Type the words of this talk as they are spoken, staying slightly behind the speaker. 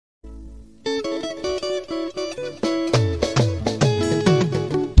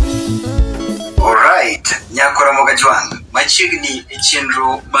Mogajwang machiegni e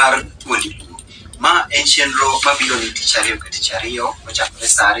chenro mar Thuondi Luo. Ma en chenro mabiro ni tich ariyo ochakore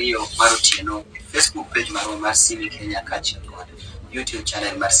saa 2 mar otieno e Facebook page marwa mar Simi Kenya kaachiel kod YouTube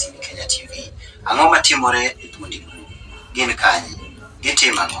channel mar Simi Kenya TV. Ang'o matimore e Thuondi Luo? Gin kanye?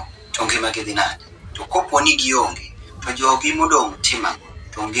 Gitimo ang'o? To ngimagi dhi nade? To kopo ni gionge, to jogi modong' timo ang'o?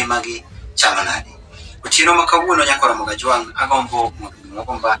 To ngimagi chalo nade? Otieno ma kawuono nyakora Mogajwang agombo mondo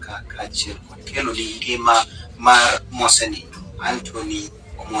moko mbaka kaachiel kod kelo ni ngima mar moseni Anthony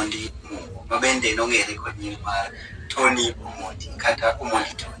Omondi mabende nong'ere kod nying mar Tony Omondi kata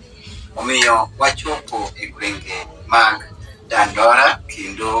Omondi Tony. Omiyo wachopo e gwenge mag Dandora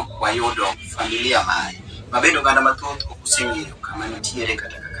kendo wayudo familia mare mabende oganda mathoth ok oseng'eyo kama nitiere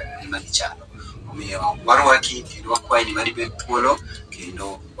kata kaka ngima gichalo. Omiyo warwaki kendo wakwayi ni madibed thuolo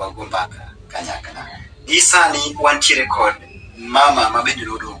kendo wago mbaka kanyakla. Gi sani wantiere kod mama mabende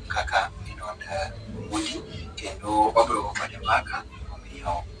nodong' kaka minod Omondi kendo wabiro go kode mbaka.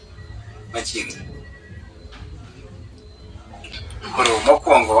 Omiyo machiegni koro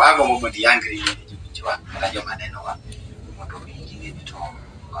mokwongo agombo mondo iyangri ne jowinjwa kata joma nenowa mondo ging'e ni to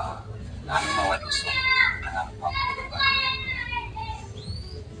ang'o ma waloso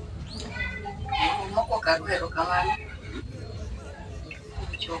mokwongo agwero kamano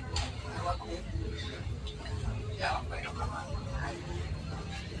chopo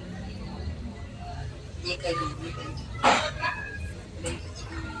nyika iluongo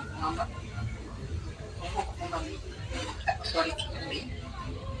mama sorry Kimbi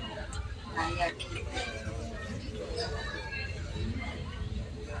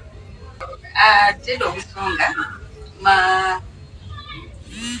tedo bisonga ma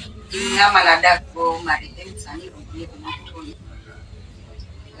ingama la dako marehemu sani rubie mtoni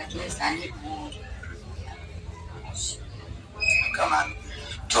lakini sani kama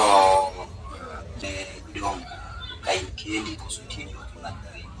to dong kai kendi kusutini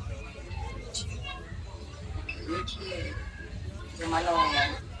wakimandari nchi zamano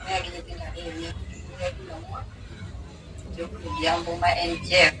ya gini tena leo jambo ma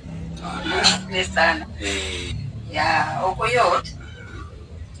NJ ni sana ya okoyot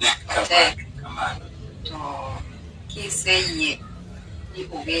kama to kiseye ni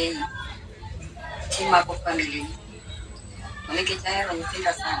ubei tima kwa familia nikichayero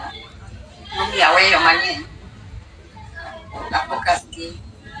nipenda sana mimi aweyo mang'eny focus ki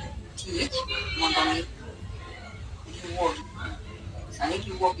teach mondo mi kiwuok sani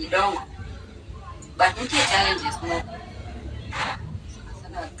kiwuok idongo but nitie challenges moko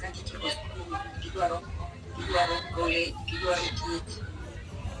sana kati kidwaro gole kidwaro teach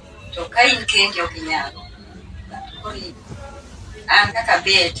to ka in kendi ok inyal kori an kaka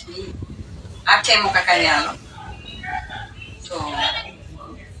bet ni atemo kaka nyalo to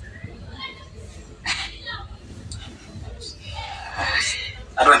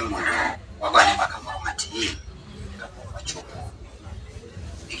adwa ni mondo wagane mbaka moro matin kapok wachopo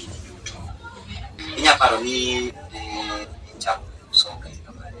e gini duto. Inya paro ni chako soka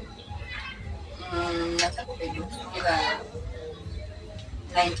kamano. Nachako bedo kila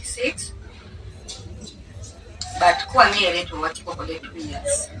 96 but kwa ng'ere to wachiko kode 2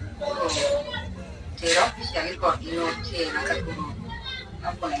 years tero officially kod inote nakakuru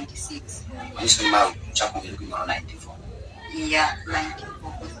hapo 96 Maestro mau chako ng'ere kumoro 94 yeah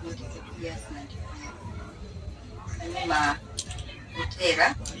 94 because 2 years 94 kama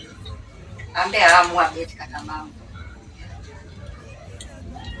utera ambe amua bet kata mambo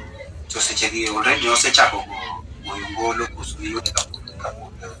to sechegi already osechako goyo ngolo kusuyo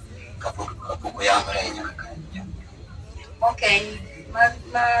kapok yangre nyaka okay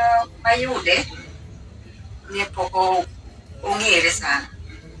mayude ne poko ong'ere sana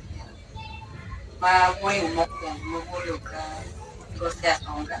ma wuoyo mokwongo ka gose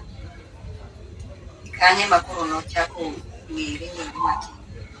atonga kanye makoro nochako ng'ere matin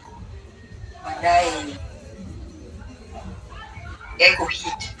baadaye eko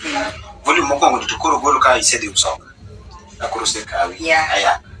hit volume mokwongo to koro golo ka isedhi usoka akoro sekawi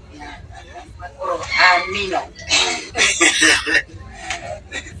aya makoro amino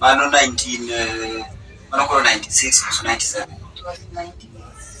mano 19 mano koro 96 so 97 it was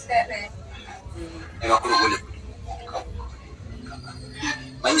 97 ema koro gole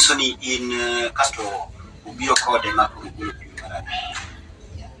manyiso ni in kasto ubiro kode makoro gole marani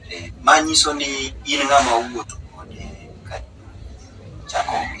manyiso ni in ng'ama wuotho kode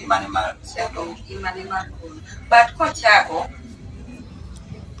chako imane mar but kochako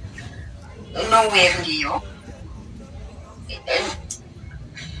nowhere ndio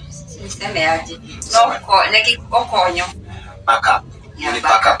niseme aje neki okonyo backup Ni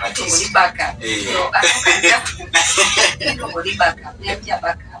backup artist. Ni backup. So ako ni backup. Ni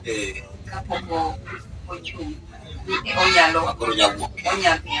backup. Kapoko ochu. Onyalo. Makoro nyawo.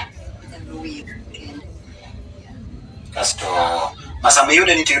 Onyalo weekend. Kasto masama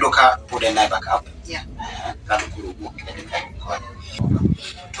yude ni tiyudo ka pod en backup. Yeah. Kano kuro wuok kende kod.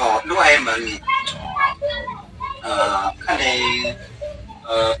 To luwa en mang'i. Kane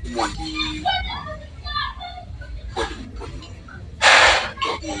Omondi pod ngima. To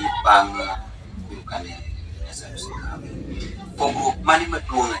gi bang' kuro kane pogruok mane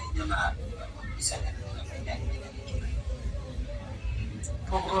maduong' ahinya ma iseneno.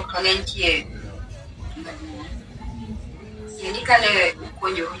 Pogruok to ne nitie maduong'. Ni kane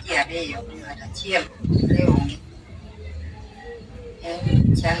upuonjoru ji ariyo, ng'ato achiel ne onge.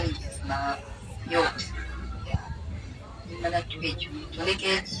 En challenges ma yot. Mana tuecho. To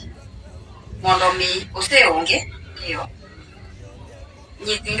nikech mondo mi oseonge, tiyo,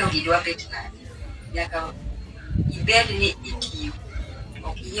 nyithindo gi dwa bet nade. Nyaka ibed ni itiyo.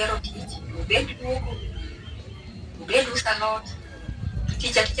 Ok iyiero tich, obed luoko, obed uso alot.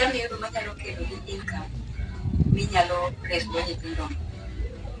 Tich aticha miyudo manyalo kelo ni income. Minyalo resgo nyithindo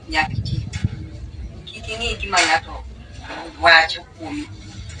nyaka iti. Kik ing'i gima ng'ato wacho kuomi.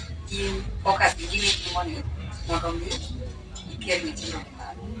 In focus gi gima itimo ni mondo mi ikel nyithindo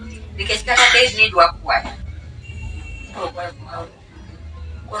malo. Nikech kata bed ni idwa kwayo.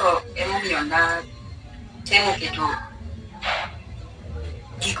 Koro emomiyo na temo keto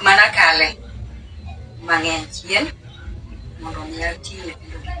gik mana kale mang'eny chien mondo mi ati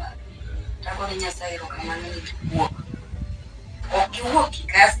nyithindo gi malo. Takone Nyasaye erokamano ni giwuok. Ok giwuok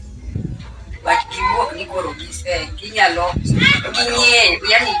kikasi, but giwuok ni koro ginyalo ging'eyo,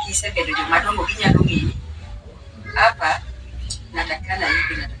 yani gisebedo jomadongo ginyalo ng'eyo. Hapa natakana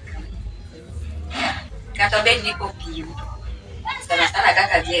hivi. Kata bed ni pok giyuto. Sana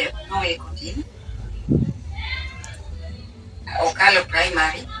kaka Jeff noweko tin. Okalo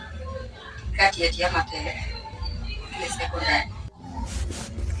primary, kati ya matek, ile secondary.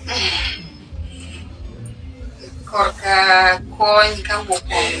 Korka kony kawuok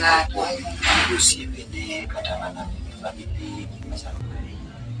kuom ng'ato. Osiepene kata mana famili machalo kare.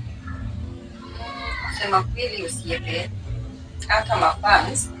 Sema kweli osiepe, hata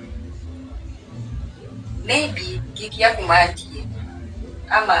mafans, maybe gikia kumantie,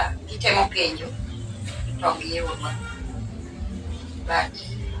 ama gitemo penjo, to giyudo. But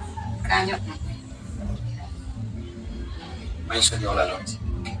kanyo Maisha ni ola lot.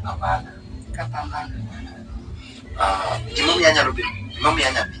 Kapambana. Gima nyalo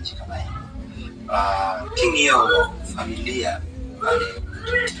penjo kamae. King'iyo familia wale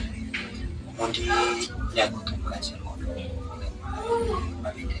Omondi nyago tuka chelo.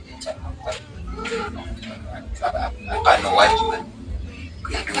 Mabinde chama kwa. Apano wajibu.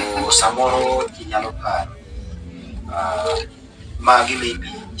 Kendo samoro kinyalo paro. Magi maybe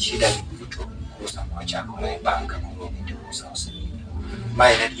shida duto kosa mochako na banka kuro ndio kosa.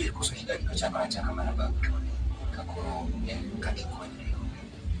 Mai na die kosa shida kichaka mana banka. Kako kakikoni.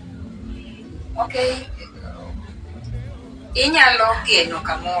 Okay. Inyalo geno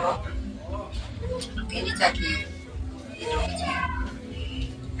kamoro. Kini chaki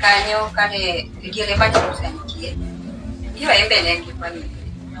kanyo kane diere machalo sanitie. Iyo embe nengi kwani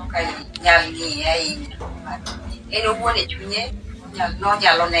nokai nyal ng'i ahinya. Eno buone chunye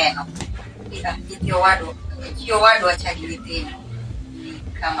nyalo neno. Ika itio wado achagi nyithindo. Ni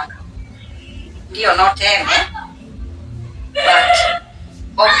kama. Ndio noteme. But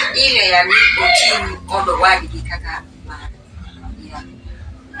of ile ya ni utini odo wadi kaka ya.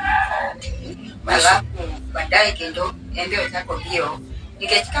 Alafu baadaye kendo embe otako hiyo.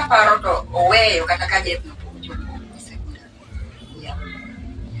 Nikech kaparo to oweyo kata kaje no sekondari. Ya.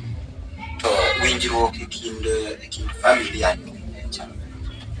 To winjruok e kind familia ni chalo.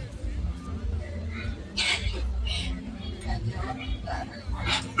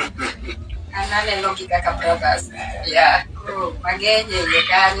 Anane loki kaka brothers. Ya, kuro magenye ye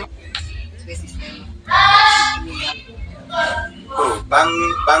kanyo. Twesi sema. Kuro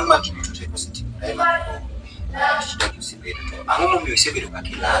bang matutute positive. Ema shida kusibedo. Ang'o momiyo isebedo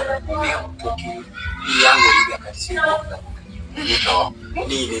kakilala? Momiyo poki yango liga katisi boka. Nito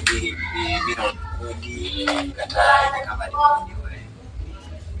ni biro kodi kata kama ni.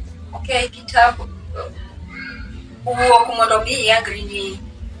 Okay, kitabu. Uwo kumondo mi yangri ni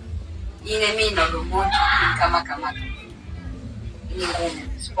ine mino Omondi kama ni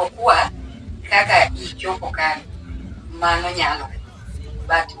ngumu. Sipokuwa kaka ichopo kani mano nyalo.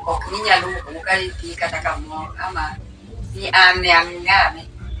 But ok ni nyalo ukali ti kata kamo ama ni amengame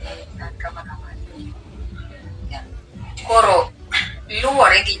kama ni. Yeah. Koro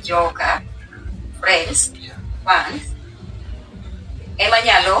luwore gi joka friends fans ema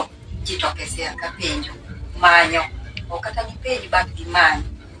nyalo jitokesia ka penjo manyo o kata ni penjo bak gi manyo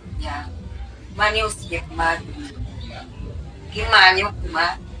ya mani osiep mar gi manyo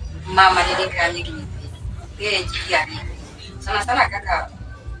kuma mama ni kanye gi penjo ya sana sana kaka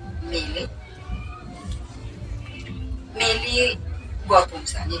mili gotum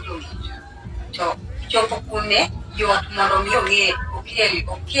sani to chopo kume yot mondo mi ong'e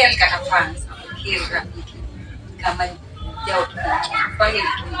okel kata fans okel rafiki kama jaot family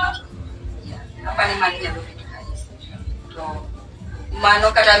to hapa ni mali nyalo bedo kaisi to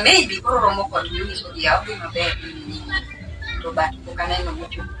mano kata maybe koro romo kod nyiso dia obi maber ni to bat kaneno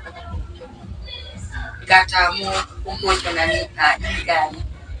mucho kata mo umucho nani igani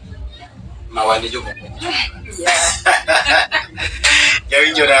mawali jomo ya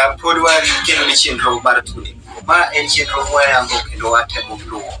winjora pod wari kendo ni chenro mar thuondi ma en chenro moyango kendo watemo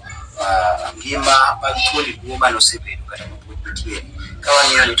luwo ngima mag thuondi luo manosebedo kata mapod nitie ka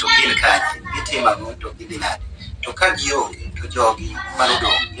wang'iyo ni to gin kanye gitimo ang'o to gidhi nade to ka gionge to jogi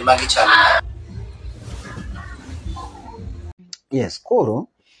manodong' gima gichalo nade. Yes, koro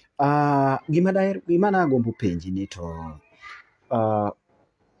gima nagombo penji ni to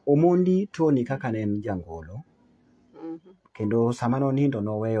Omondi Thuondi kaka ne en jangolo kendo sama nonindo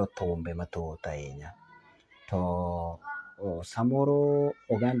noweyo thumbe mathoth ahinya to samoro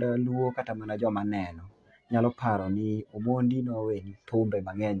oganda luo kata mana joma neno nyalo paro ni Omondi noweni thumbe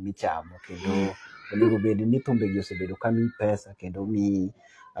mang'eny michamo kendo onego bed ni thumbe gi osebedo ka mi pesa kendo mi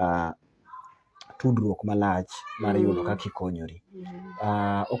tudruok malach mar yudo kaka ikonyori.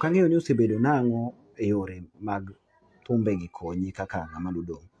 Ok ang'eyo ni osebedo nang'o e yore mag thumbe gi konyi kaka ng'ama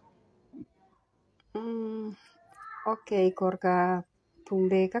nodong'. Okay, korka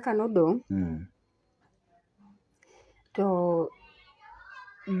thumbe kaka nodong' to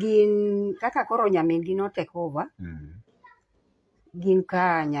gin kaka koro nyamin gi no take over gin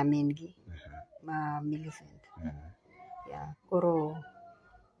ka nyamin gi ma Millicent ya koro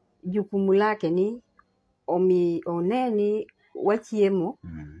jukumu lake ni oneni wachiemo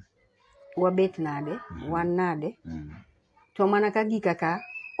wabet nade wan nade to mana ka gika ka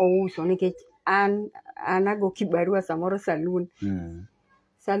ouso nikech an ago kibarua samoro saloon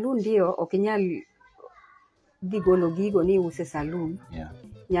saloon ndio okinyal dhi golo gigo ni use saloon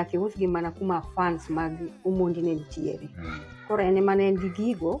nyaka us gi mana kuma fans mag Omondi ne nitiere koro ene mana en gi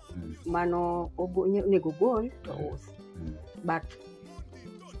gigo mano nego gol to us but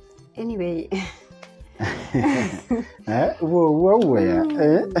anyway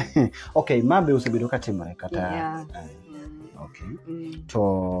okay mabe osebedo katimore kata okay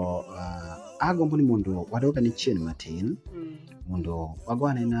to agombo ni mondo wadoga ni chien matin mondo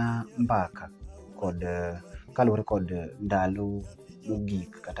wagwane na mbaka kod kalure kod ndalo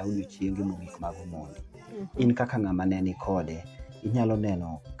mogik kata odiochienge mogik mag Omondi in kaka ng'ama neni kode inyalo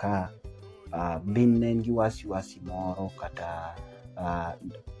neno ka bin nen gi wasi moro kata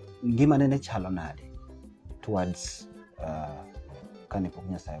ngima nene chalo nade towards kane pok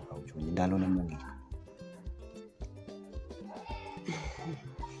Nyasaye okawo chunye ndalo ne mogik.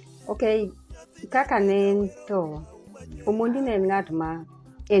 Okay, kaka nen to Omondi ne en ng'at ma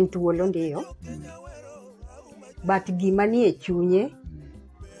en thuolo ndio but gima ni e chunye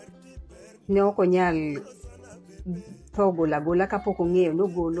ne ok onyal togo gola kapok ong'eyo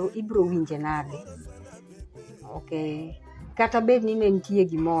nogolo ibro winje nade. Okay, kata bed ni ne nitie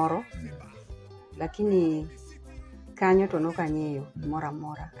gimoro lakini kanyo to nokang'eyo moro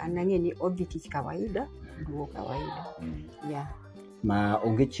amora an nang'e ni odhi tich kawaida duo kawaida ma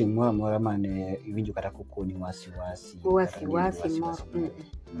onge chieng' moro amora mane iwinjo kata kokoni wasi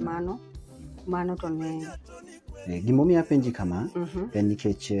moro mano to ne gimomiyo apenji kama en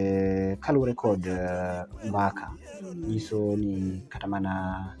nikech kalure kod mbaka nyiso ni kata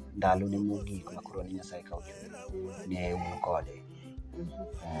mana ndalo ne mogik makoro ni Nyasaye kawo chunye ne un kode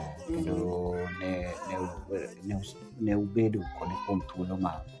kendo ne ubedo kode kuom thuolo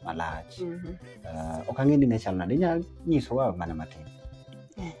malach ok ang'e ni ne chal nade inyalo nyisowa mana matin.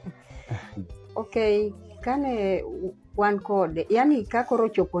 Okay, kane wan kode yani ka koro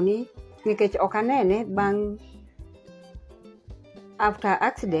chopo ni nikech ok anene bang' after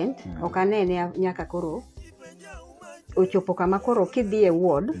accident ok anene nyaka koro ochopo kama koro kidhi e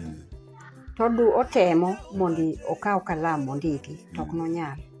ward todu otemo mondi okaw kalam mondiki to ok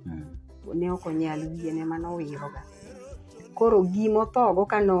nonyal ne ok onyal wiene manowiroga koro gimo thogo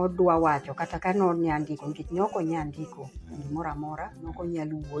kanodwa wacho kata kanonyandiko nikech ne ok onyandiko gimoro amora ne ok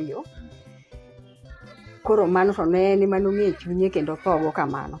onyal wuoyo koro mano to ne manong'e chunye kendo thogo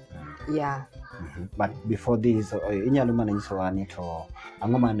kamano But before this, inyalo mana nyisowa ni to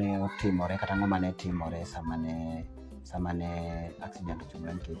ang'o mane otimore kata ang'o mane timore sama ne accident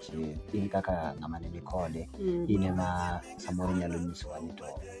otimore, nikech in kaka ng'ama ne ni kode, in ema samoro inyalo nyisowa ni to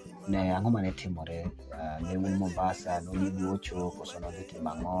ne ang'o mane timore, ne un Mombasa, nodhi gocho koso nodhi timo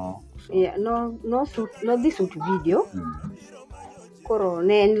ang'o? Yeah, no dhi shoot video. Koro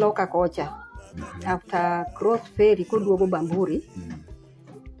ne en loka kocha. After cross ferry koduogo Bamburi,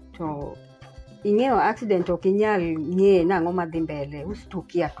 to ing'eyo accident ok inyal ng'e nang'o madhi mbele,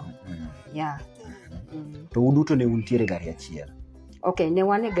 ustukia to. Yeah. To uduto ne untiere gari achiel? Okay, ne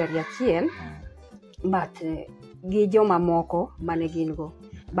wan e gari achiel, but gi joma moko mane gin go.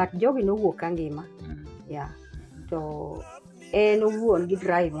 But jogi nowuok ka ngima. Yeah. To en owuon gi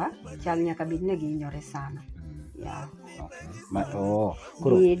driver, chal nyaka bed ne gihinyore sana. Yeah. Okay.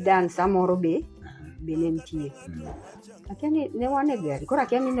 Gi dan samoro be ne nitie. Akiani ne wan e gari. Koro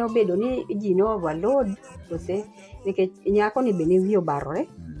akiani ne obedo ni ji no overload, kose nikech nyako ni be ne wiyo barore.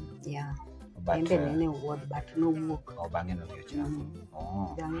 Yeah. Embe ne wuod but no wuok. Bang'e no dhiyo chako.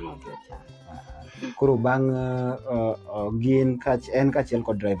 Bang'e no dhiyo chako. Koro bang' gin en kachiel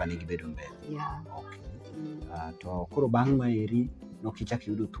kod driver ne gibedo mbele? Yeah. Okay. To koro bang' maeri nokichak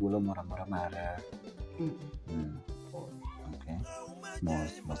yudo thuolo moro amora mar okay.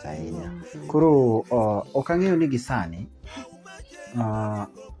 Mos ahinya. Koro ok ang'eyo ni gisani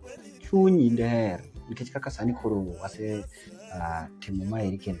chunyi der, nikech kaka sani koro wase timo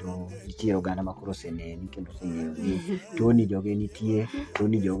maeri kendo nitiere oganda ma koro oseneni kendo oseng'eyo ni tuoni joge nitie,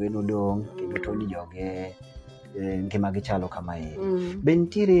 tuoni joge nodong' kendo tuoni joge ngima gi chalo kamae. Be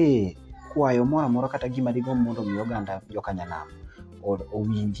nitiere kwayo moro amora kata gima digomb mondo mi oganda jokanyanam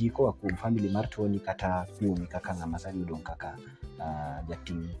owinji koa kuom family mar tuoni kata kuomi kaka ng'ama sani odong' kaka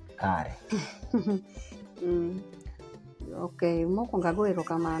jating' kare? Okay, mokwongo ago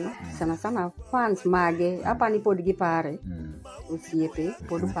erokamano sana fans mage apani pod gipare, osiepe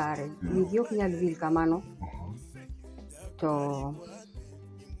pod pare, wigi ok nyal wil kamano. To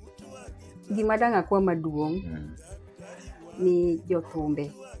gima dang' akwa maduong' ni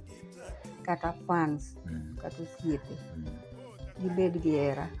jothumbe kata fans kata osiepe gibed gi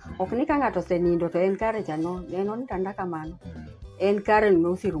hera. Ok ni ka ng'ato osenindo to en kare chano, en onitanda kamano, en kare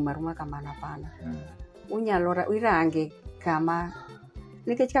no osiruma kamano, apana. Unyalo irange kama,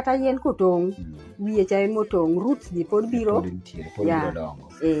 nikech kata yien kotong' wiye cha emotong', roots gi pod biro.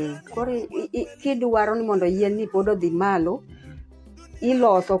 Koro kidwaro ni mondo yien ni pod odhi malo,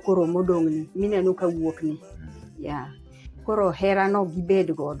 iloso koro modong' ni mineno ka wuok ni. Koro hera no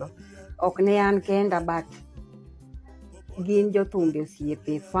gibed godo, ok ne an kenda but gin jothumbe,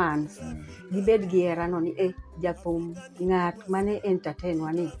 osiepe, fans gibed gi hera no ni jathum ng'at mane entertain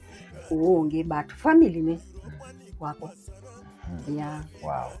wani oonge but family ne wako.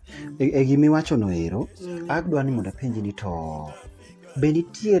 Wow. E gimi wacho no ero, adwa ni mondo apenji ni to be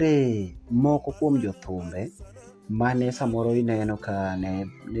nitiere moko kuom jothumbe mane samoro ineno ka ne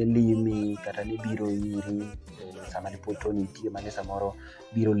limi kata ne biro iri sama ne pod to nitie, mane samoro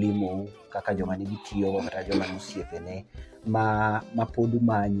biro limo kaka joma ne gitiyo kata joma ne osiepe ne ma pod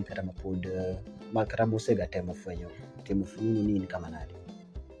manyi kata ma kata mosega temo fwenyo ni in kama nade?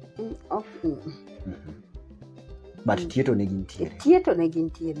 But tieto ne gintiere? Tieto ne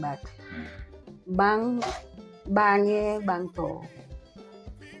gintiere, but bang' to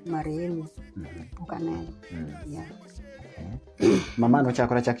marehemu ok aneno. Mama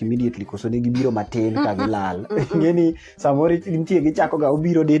nochakore chak immediately koso ne gibiro matin ka gilal? Ng'eni samoro nitie gichako ga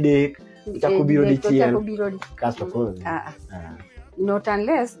obiro dedek, chako biro dichiel kasto koro not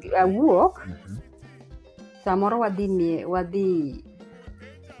unless awuok samoro wadhi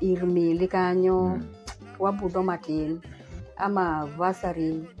ir mili kanyo, wabudho matin ama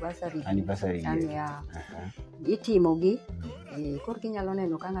anniversary itimo gi. Koro kinyalo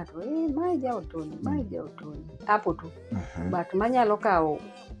neno ka ng'ato mae jaotoni apo to but manyalo kawo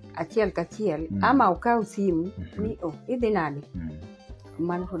achiel kachiel ama okaw simu ni idhi nade,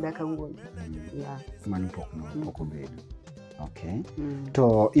 mano to daka wuon. Mano pok obedo. Okay.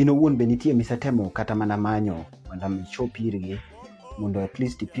 To in owuon be nitie misetemo kata mana manyo mondo michop irgi mondo at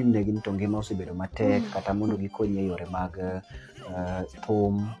least ipimnegi ni to ngima osebedo matek kata mondo gikonyi e yore mag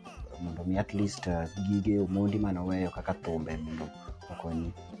thum, mondo mi at least gige Omondi manoweyo kaka thumbe mondo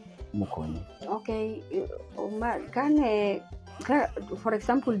mokonyi? Okay, for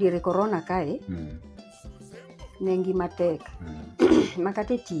example diere corona kae ne ngima tek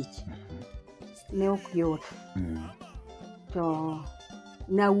makata tich ne ok yot, to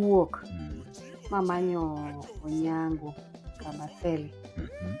nawuok mamanyo Onyango Kabasel.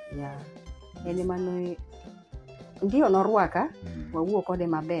 Ene mano ndio norwaka, wawuok kode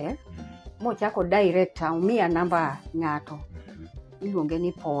maber, mochako director umiya namba ng'ato iluonge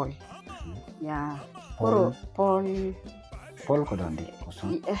ni Paul. Yeah. Koro Paul Kodondi.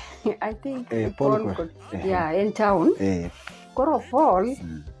 I think Paul yeah, in town. Koro Paul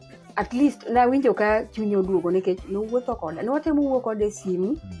at least na winjo ka chunyo duogo nikech nowuotho koda. Notemo wuok kode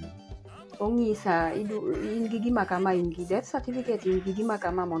simu. Ong'isa in gi gima kama, in gi death certificate, in gi gima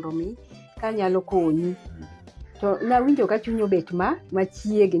kama mondo mi kanyalo konyi. To na winjo ka chunyo bet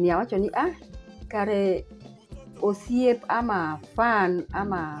machiegni awacho ni kare osiep ama fan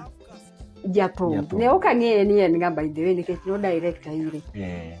ama jathum. Ne ok ang'eye ni en ng'a by the way nikech no director ire.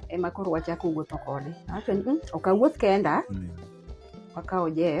 Ema koro wachako wuotho kode. Awacho ni ok awuoth kenda. Wakawo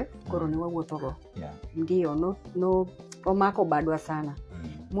Jeff koro ne wawuotho go. Ndio no omako badwa sana.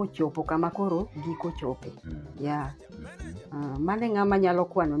 Mochopo kama koro giko chope. Mane ng'ama nyalo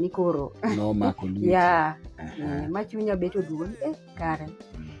kwano ni koro no mako lweti. Machunya beto duong kare.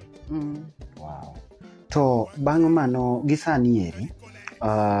 Wow. To bang' mano gisani eri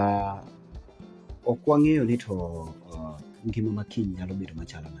ok wang'eyo ni to ngima makiny nyalo bedo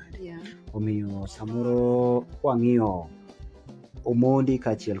machalo nade. Omiyo samoro wang'iyo Omondi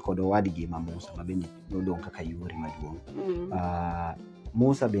kaachiel kod owadgi ma Musa mabende nodong' kaka yore maduong'.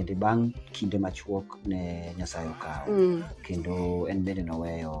 Musa bende bang' kinde machuok ne Nyasaye okawo kendo en bende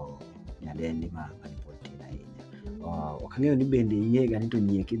noweyo nyadendi ma pod tin ahinya. Ok ang'eyo ni bende iyega ni to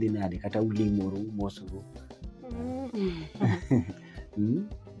nyieki dhi nade kata ulimoru umosoru.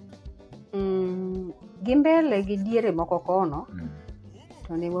 Gi mbele gi diere moko kono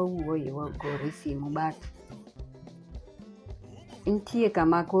to ne wawuoyo wagore simu but intie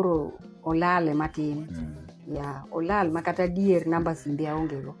kama koro olale matin. Olal makata dier namba simbe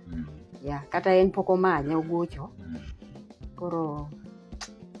aonge go. Kata en poko manya ogocho. Koro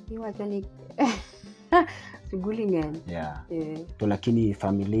iwacho ni shughuli ng'eny. To lakini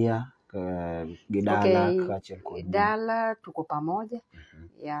familia gidala kaachiel kod dala tuko pamoja.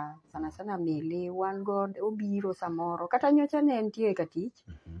 Sana sana mili one god obiro samoro kata nyocha ne entie ka tich.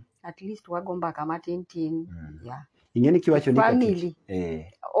 At least wago mbaka matin. Ing'eni kiwacho ni family.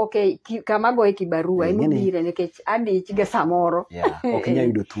 Okay, kama goe kibarua imubire nikech adich ga samoro. Ok nyal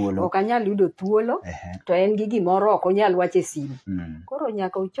yudo thuolo. Ok anyal yudo thuolo. To en gi gimoro ok onyal wache simu. Koro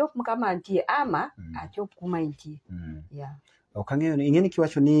nyaka uchop kama antie ama achop kuma antie. Ok ang'eyo ni ing'eni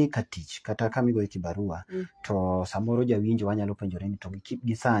kiwacho ni katich kata kamigoe kibarua to samoro jawinjo wanyalo penjore ni to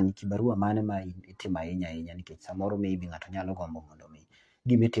gisani kibarua mane ma itimo ahinya nikech samoro maybe ng'ato nyalo gombo mondo mi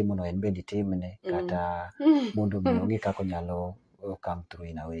gimitimo no en bende timne kata mondo mi ong'e kaka nyalo come through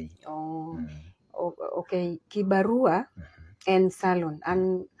in a way. Okay, kibarua en salon,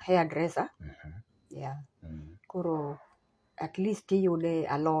 an hairdresser. Koro at least iyude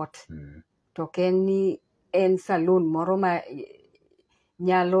a lot. To ken ni en salon moro ma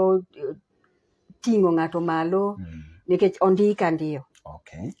nyalo ting'o ng'ato malo nikech ondika ndio.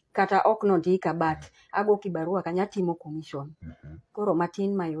 Kata ok nondika but ago kibarua kanya timo commission. Koro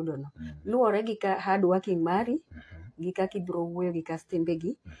matin mayudo no. Luore gi ka hard working mari gi kaka ibro wuoyo gi customer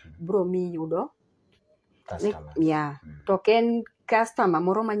gi bro mi yudo customer. To ken customer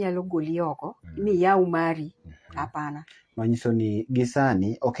moro manyalo goli oko mi yaw mari hapana. Manyiso ni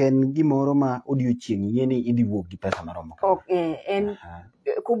gisani ok en gimoro ma odiochieng' yeni idhi wuok gi pesa maromo. En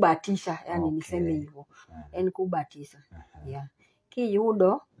kubatisha yani niseme hivyo. En kubatisha.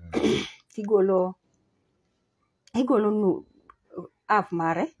 Kiyudo igolo half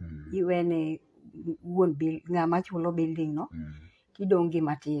mare iwene wuon bill ng'ama chulo building no kidong gi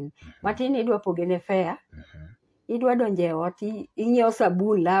matin idwa pogene fare idwa donje ot ing'iew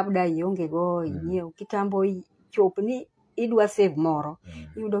sabun labda ionge go ing'iew kitambo chopni idwa save moro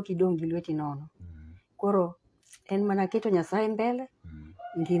iyudo kidong gi lweti nono. Koro en mana keto Nyasaye mbele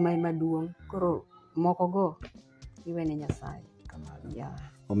ngima maduong'. Koro moko go iwene Nyasaye.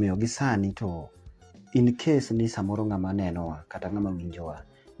 Omiyo gisani to in case ni samoro ng'ama nenowa kata ng'ama winjowa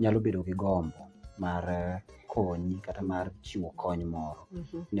nyalo bedo gi gombo mar konyi kata mar chiwo kony moro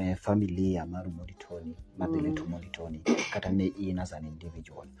ne familia mar Omondi mabile to Omondi kata ne in as an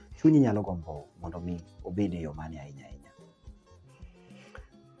individual, chunyi nyalo gombo mondo mi obed e yo mane ahinya.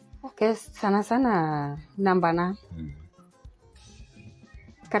 Okay, sana namba na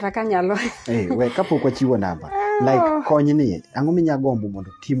kata kanyalo we kapok wachiwo namba like kony ni ang'o minya gombo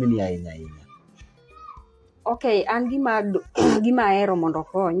mondo timni ahinya. Okay, an gima ahero mondo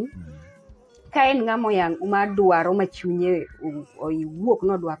kony ka en ng'amo yang madwaro machunye oiwuok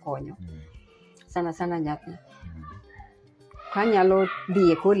nodwa konyo sana nyathi kanyalo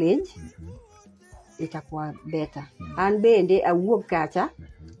dhi e college itakuwa better. An bende awuok kacha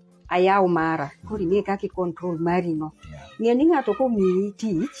ayaw mara koro ing'e kaka control mari no. Ng'e ni ng'ato komiyi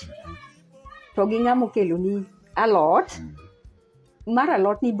tich to gi ng'amo kelo ni alot mar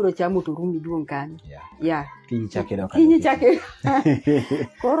alot ni bro chamo to rumi duong kan ya kinyi chake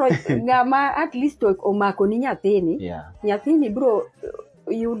koro ng'ama at least omako ni nyathini bro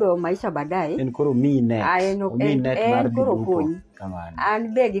yudo maisha baadaye en koro mine en koro konyi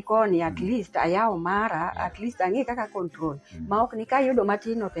an be gi koni at least ayawo mara at least ang'e kaka control ma ok ni ka yudo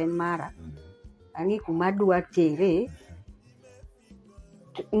matino to en mara ang'e kuma dwa tere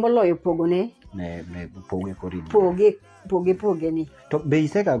moloyo pogone poge ni to be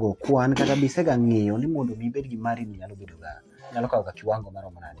isega go kwan kata be isega ng'eyo ni mondo mi bed gi mari ni nyalo kawo ga kiwango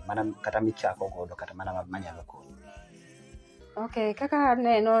maromo nade mana kata michako godo kata mana manyalo konyo. Okay, kaka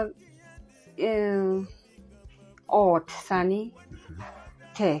neno ot sani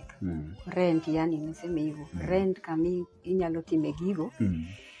tek rent yani niseme hivyo rent kami inyalo time gigo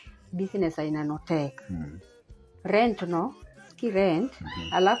business aina no tek rent no ki rent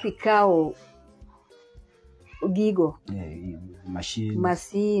alafu ikao gigo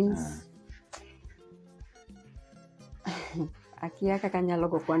machines akia kaka nyalo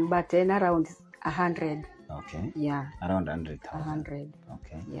go kwan but in around 100. Okay. Yeah. Around 100,000. 100.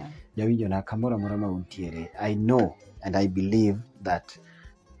 Okay. Yeah. Jawinjo na kamora mora ma untiere. I know and I believe that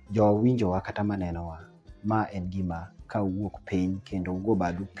jawinjo wa kata maneno wa ma en gima ka wuok piny kendo ugo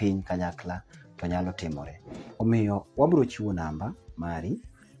badu piny kanyakla to nyalo timore. Omiyo wabro chiwo namba mari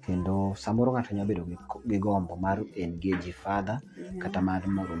kendo samoro ng'ato nyalo bedo gi gombo mar engage father kata mar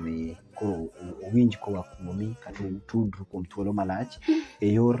mondo mi koro owinj koa kuomi kata tudru kuom thuolo malach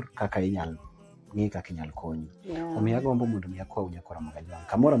e yor kaka inyalo ng'e kaka inyalo konyi. Omiyo agombo mondo mi akwaw nyakora Mogajwang'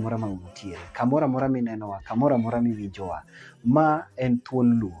 kamora mora ma untiere kamora mora minenowa kamora mora miwinjowa ma en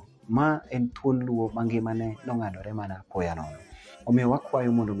thuon luo mangimane nong'adore mana poya nono. Omiyo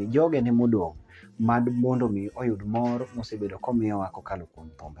wakwayo mondo mi joge ne modong' mad mondo mi oyud mor mosebedo komiyowa kokalo kuom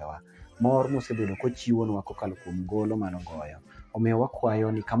thumbewa mor mosebedo kochiwonwa kokalo kuom golo manogoyo. Omiyo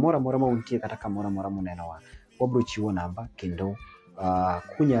wakwayo ni kamora mora ma untie kata kamora mora munenowa wabro chiwo namba kendo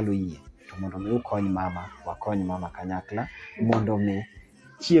kunyalo yie to mondo mi ukony mama wakony mama kanyakla mondo mi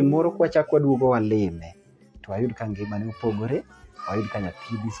chieng' moro kwachak waduogo walime to ayud ka ngimane opogore wayud ka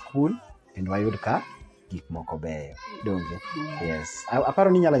nyathi dhi skul kendo wayud ka gik moko beyo donge. Yes,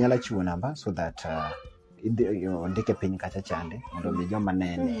 aparo ni nyala chiwo namba so that ndike piny kacha chande mondo mi joma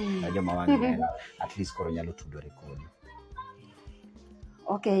nene na joma wang'e at least koro nyalo tudore kodi.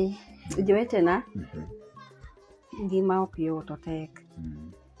 Okay, jowetena ngima ok yot tek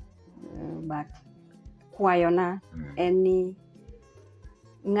but kwayona en ni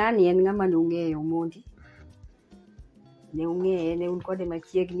ng'ani en ng'ama nung'eyo Omondi ne ung'eye ne un kode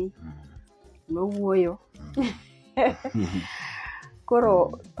machiegni nowuoyo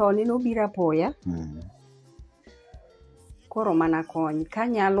koro thoni nobiro apoya koro mana kony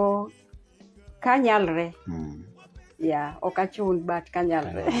kanyalre ya ok achun but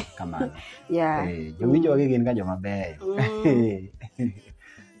kanyalre kamano ya jowinjo wagi gin ga joma beyo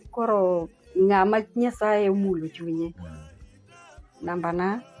koro ng'ama Nyasaye omulo chunye namba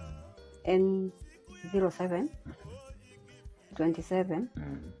na en 07 27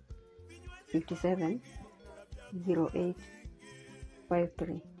 57 08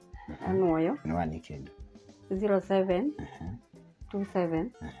 53 anuoyo nwani kendo 07 27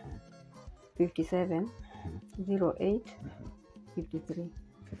 57 08 53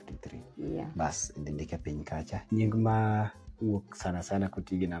 yeah. Bas ndike piny kacha nying ma wuok sana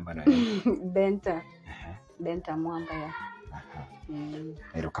kutigi namba na Benta Mwamba ya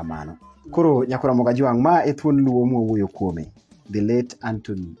erokamano. Koro nyakora Mogajwang' ma e thuon luo mwuoyo kuome the late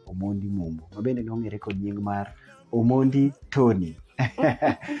Anthony Omondi Mumbo mabende nong'ere kod nying mar Omondi Tony.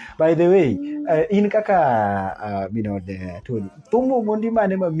 By the way, in kaka the Tony thumo Omondi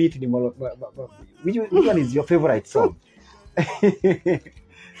mane mamit ni which one is your favorite song?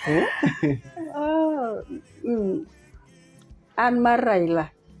 An mar Raila.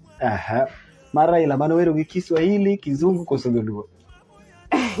 Mar Raila mano wero gi Kiswahili, Kizungu koso Luo?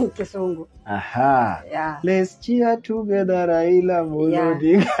 Kizungu. Yeah. Let's cheer together Raila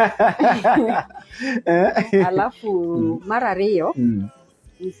Omondi. Alafu mar ariyo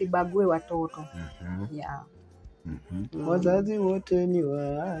msibague watoto. Yeah. Wazazi wote ni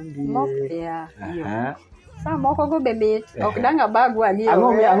waambie. Yeah. Sa moko go bebet ok danga bagwa gi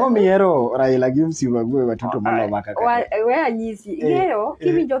ang'o miero Raila gi msibague watoto malo maka we anyisi ng'eyo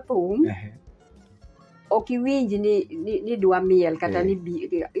kiwinjo thum ok iwinj ni dwa miel kata ni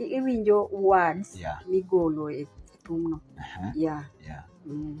iwinjo words migolo e thumno. Yeah.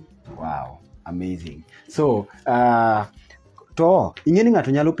 Wow, amazing. So to ing'eni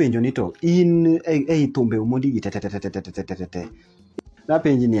ng'ato nyalo penjo ni to in ei thumbe Omondi gi tete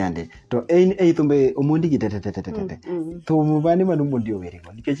napenji ni ande to ei thumbe Omondi gi tete thum mane manu Omondi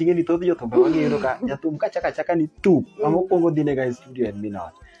owerigo nikech ing'e ni thoth jo thumbe wang'eyo ka jathum kachaka ni tup amokwongo dhi nega e studio en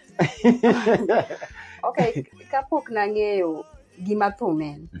Minot. Okay, kapok nang'eyo gima thum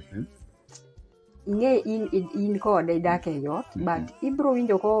en ing'e in kode idak e yot but ibro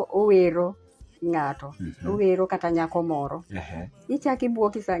winjo ko owero ng'ato owero kata nyako moro ichaki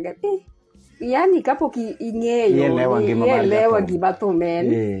buok isanga yani kapok ing'eyo ielewa gima thum en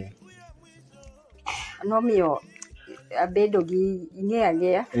nomiyo abedo gi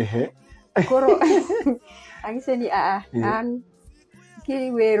ing'eya koro ang'ise ni an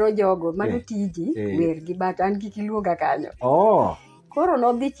kiwero jogo mano tiji wer gi but an kik iluonga kanyo koro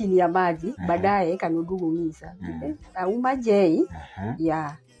nodhi chini ya maji baadaye kanoduogo ng'isa Auma J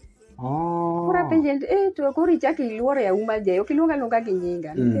ya koro apenje to koro ichaki iluoro Auma J ok iluonga gi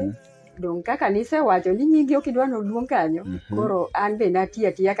nyinga dong kaka nisewacho ni nyingi ok idwa noluong kanyo koro an be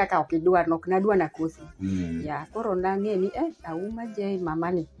natiya kaka ok idwar nok nadwa nakosi ya koro nang'e ni Auma J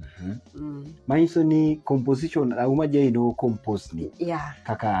mamani manyiso ni composition Auma J no compose ni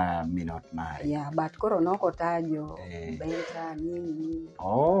kaka Minot mare but koro nokotajo Benta nini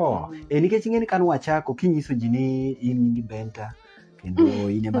nikech ing'e ni kan wachako kinyiso ji ni in nyingi Benta kendo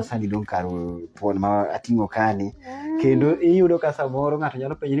in ema sani dong karo thuon ma ating'o kani kendo iyudo ka samoro ng'ato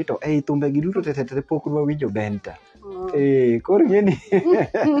nyalo penjo ni to thumbe gi duto tete pok wawinjo Benta koro ing'e ni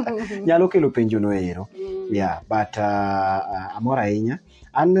nyalo kelo penjo no ero but amor ahinya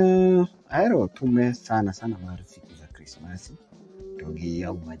an ahero thumbe sana mar siku za Krismasi to gi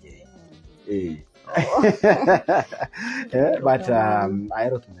Auma J but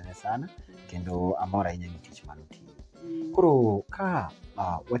ahero thumbe sana kendo amor ahinya gi tich manotimo. Koro ka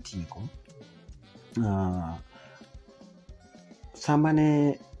watieko sama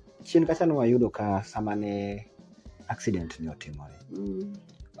ne chien kacha no wayudo ka sama ne accident ne otimore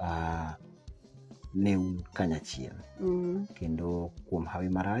ne un kanyachiel kendo kuom hawi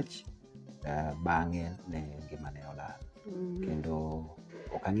marach bang'e ne ngimane olal kendo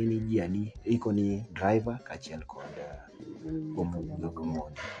ok ang'e ni ji adi iko ni driver kachiel kod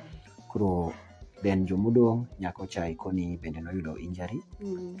Omondi koro then jomodong nyako cha iko ni bende noyudo injury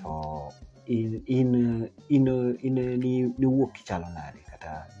to in ni wuok kichalo nade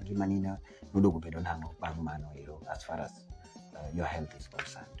kata gima ni nodogo bedo nang'o bang' mano as far as your health is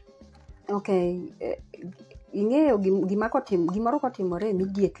concerned. Okay, ing'eyo gimoro kotimore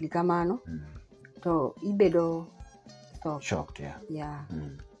immediately kamano to ibedo shocked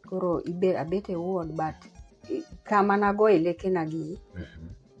koro abet e ward but kama nago e lekena gi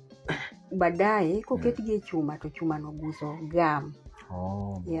baadaye koketgi e chuma to chuma noguso gam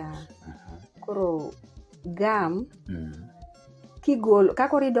koro gam kigolo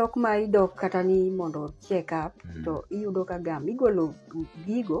kakoro idok kata ni mondo check up to iyudo ka gam igolo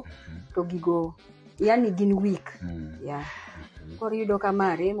gigo to gigo yani gin weak koro iyudo ka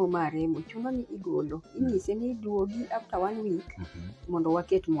maremo chuno ni igolo inyise ni duogi after 1 week mondo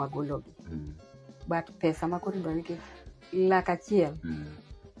waket mwagologi but pesa ma koro idwa nikech lak achiel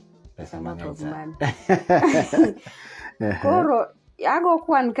pesa ma man koro ago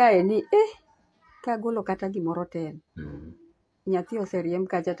kwan kae ni kagolo kata gimoro ten nyathi oseriem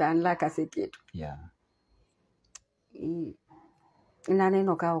kacha to an laka seketo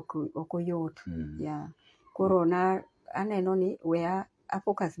naneno ka ok oyot koro aneno ni wea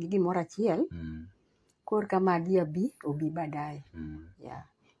afokas gi gimoro achiel kor ka magi obi baadaye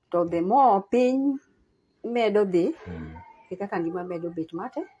to the more piny medo dhi kaka ngima medo bet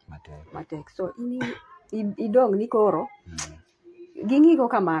matek so idong ni koro ging'igo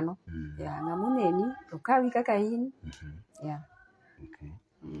kamano ng'amoneni to kawi kaka in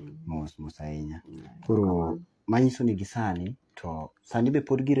mos ahinya koro manyiso ni gisani to sani be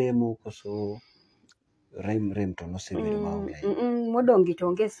pod giremo koso rem to nosebedo maonge modong' gi to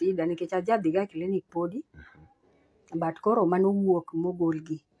onge sida nikech ajadhiga klinik podi but koro mano wuok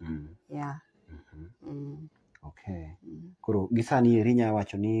mogolgi koro gisani eri nya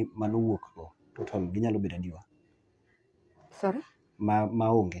wacho ni mano wuok go total ginyalo bedo adiwa sorry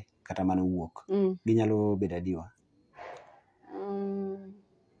maonge kata mano wuok ginyalo bedo adiwa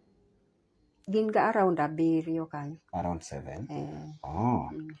gin ga around 7 kanyo around 7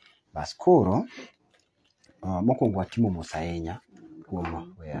 bas koro mokwongo watimo mos ahinya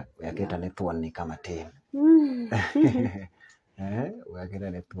kuom weketa ne thuon ni kama tin weketa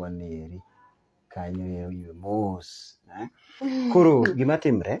ne thuon ni eri kanyo ywe mos koro gima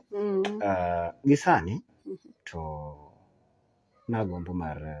timre gisani to nagombo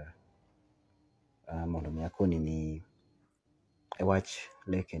mar mondo mi akoni ni e wach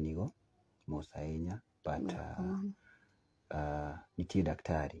lekenigo mos ahinya but nitie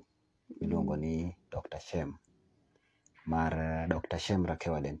daktari miluongo ni Dr. Shem mar Dr. Shem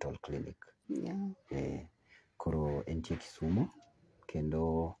Rakewa Dental Clinic. Koro entie Kisumu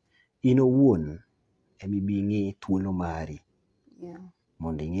kendo in owuon emibi ng'i thuolo mari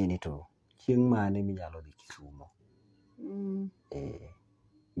mondo ing'e ni to chieng' mane minyalo dhi Kisumu.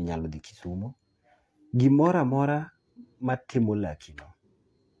 Minyalo dhi Kisumu. Gimora mora matimo lakino,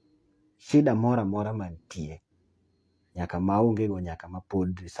 shida mora mora mantie, nyaka maonge go nyaka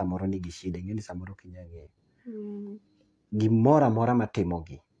mapod samoro nigi shida, ing'e ni samoro kinyang'e. Gimora mora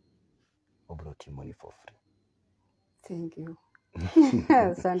matimogi obro timo ni for free. Thank you.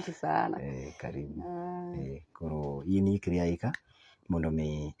 Asante sana. Karibu. Koro in ikri aika mondo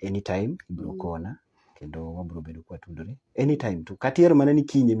mi anytime ibro kona kendo wabro bedo kwa tudore anytime tu katiero mana ni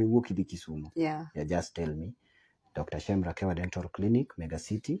kinye miwuok idhi Kisumu. Just tell me. Dr. Shem Rakewa Dental Clinic, Mega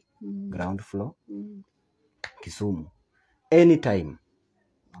City, ground floor, Kisumu. Anytime,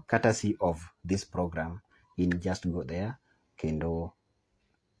 courtesy of this program, in just go there, kendo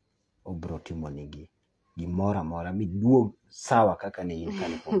obro timo nigi. Gimora mora miduog sawa kaka ni in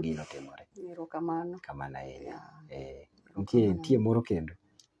kane pok gino timore. Kamano. Kamana Ntie moro kendo.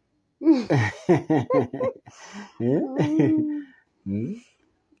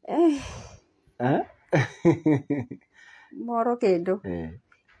 Moro kendo.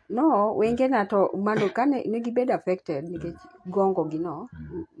 No, wenge na to mano kane nigi bed affected nikech gongo gi no,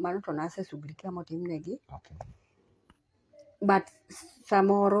 mano to nase sublikia motim negi. But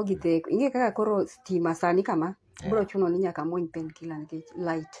samoro githeko. Inge kaka koro stima sani kama, bro chuno ni nyaka muony painkiller nikech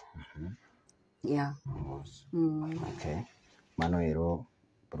light. Mano ero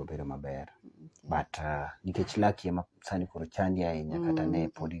bro bedo maber. But nikech laki ema sani koro chandi ahinya kata ne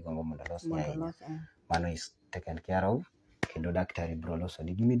podi gongo mondo los ahinya. Mano is taken care of. Kendo daktari bro loso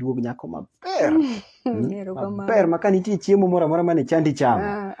ni gimiduog nyako maber. Maber maka nitie chiemo mora mora mane chandi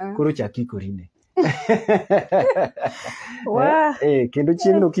chamo. Koro chaki korine. Kendo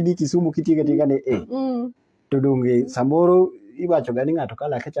chieng'no kidhi Kisumu kitiga tiga ne to donge samoro iwacho ga ni ng'ato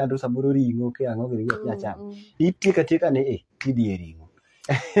kala ke chando samoro ringo ke ang'o gi nyacham. Itieka tieka ne kidhi e ringo.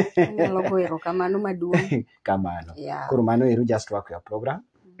 Nyalo goero kamano maduong'. Kamano. Koro mano ero just work your program.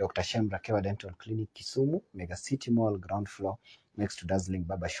 Dr. Shem Rakewa Dental Clinic, Kisumu, Mega City Mall, ground floor, next to Dazzling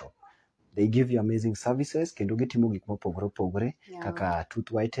Barber Shop. They give you amazing services. Kendo gitimo gik mopogore kaka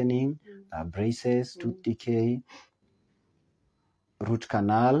tooth whitening, braces, tooth decay, root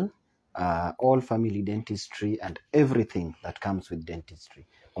canal, all family dentistry and everything that comes with dentistry.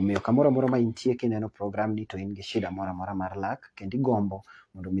 Omiyo kamoro moro ma intie kineno program ni to in gi shida mora mora mar lak kendo igombo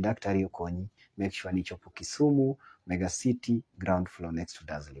mondo mi daktari okonyi, make sure ni chopo Kisumu, Mega City, ground floor next to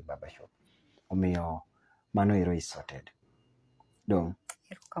Dazzling Barber Shop. Omiyo mano ero is sorted. Dong.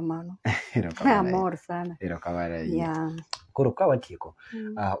 Kamano. Amor sana. Kamano. Koro ka watieko.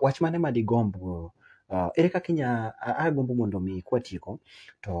 Wach mane ma digombo ere kaka agombo mondo mi kwatieko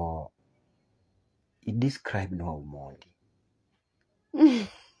to I describe no Omondi.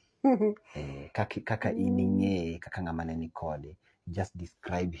 Kaka ining'e kaka ng'ama ne ni kode. Just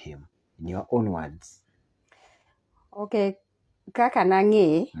describe him in your own words. Okay, kaka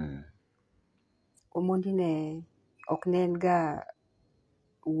nang'e Omondi ne ok ne en ga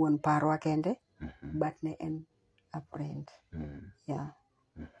wuon parwa kende, but ne en a friend.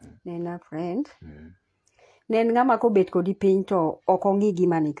 Ne en a friend. Ne en ng'ama kobet kodi piny to ok ong'i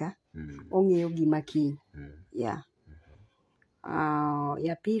gima nika. Ong'iyo gima kiny. Ya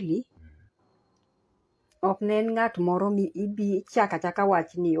pili, ok ne en ng'at moro mi ibi chaka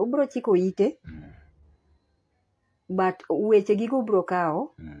wach ni obro chiko ite, but weche gigo bro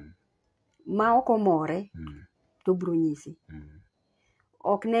kawo ma ok omore to bro nyisi.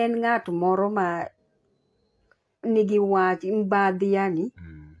 Ok ne en ng'at moro ma nigi wach mbadhi yani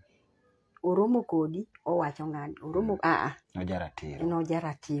oromo kodi owacho ng'ani oromo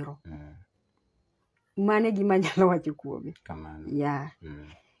nojaratiro. Mane gima nyalo wacho kuome.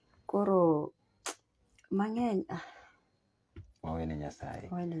 Koro mang'eny Owene Nyasaye.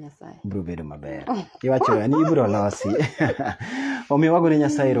 Nyasaye. Bro bedo maber. Iwacho ni ibro losi. Omiyo wagone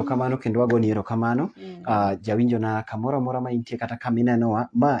Nyasaye erokamano kendo wagoni erokamano. Jawinjo na kamoro mora ma intie kata kaminenowa,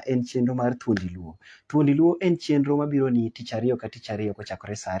 ma en chenro mar Thuondi Luo. Thuondi Luo en chenro mabiro ni tich ariyo ka tich ariyo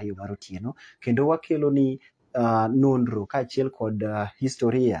kochakore saa 2 mar otieno, kendo wakelo ni nonro kaachiel kod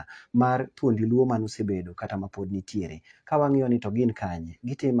historia mar Thuondi Luo manosebedo kata mapod nitiere. Ka wang'iyo ni to gin kanye,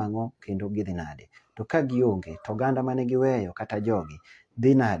 gitimo ang'o kendo gidhi nade. To ka gionge to oganda mane giweyo kata jogi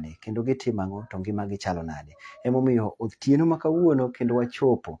dhi nade kendo gitimo ang'o to ngima gi chalo nade. Emomiyo otieno ma kawuono kendo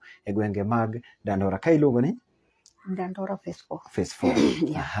wachopo e gwenge mag Dandora. Ka iluongo ni Dandora phase 4. Phase 4.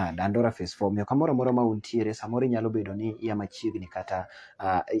 Yeah. Aha, Dandora phase 4. Miyo kamoro moro ma untiere samoro nyalo bedo ni iya machiegni kata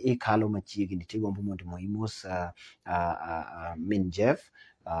ikalo machiegni tigombo mondo imos min Jeff.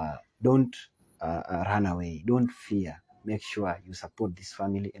 Don't run away. Don't fear. Make sure you support this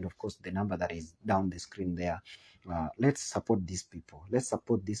family, and of course the number that is down the screen there. Let's support these people. Let's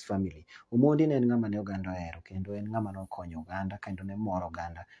support this family. Omondi ne en ng'ama ne oganda ohero, kendo en ng'ama ne okonyo oganda, kendo ne moro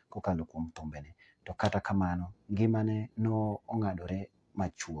oganda kokalo kuom thumbene. To kata kamano, ngimane no ong'adore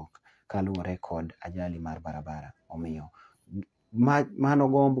machuok kaluwore kod ajali mar barabara. Omiyo mano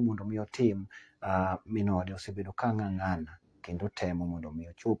gombo mondo mi otim, min ode osebedo ka ng'ang'ana kendo temo mondo mi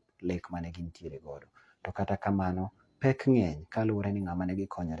ochop lek mane gintiere godo. To kata kamano, pek ng'eny kaluwore ni ng'ama ne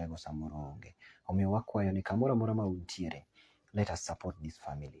gikonyore go samoro onge. Omiyo wakwayo ni kamoro amora ma untiere, let us support this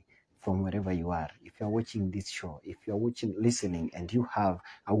family from wherever you are. If you are watching this show, if you are listening, and you have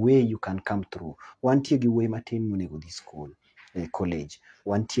a way you can come through, wantie gi way matin monego dhi school, college,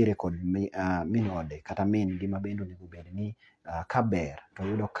 wantiere kod min ode kata min gima bendo onego bed ni kaber to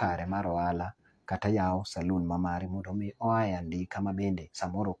yudo kare mar ohala kata yawo saloon mamare mondo mi oaye andika ma bende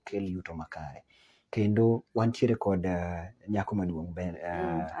samoro kel yuto makare. Kendo wantiere kod nyako maduong'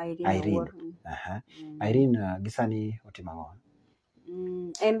 Irene. Irene gisani otimo ang'o?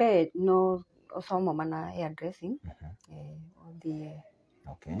 Embe no osomo mana hairdressing.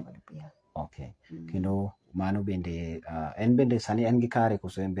 Okay. Kendo mano bende en bende sani en gi kare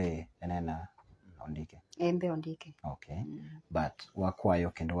koso embe enena ondike? Embe ondike. Okay. But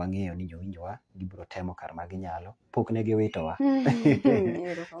wakwayo kendo wang'eyo ni jowinjowa gibiro temo kar ma ginyalo. Pok ne giwitowa.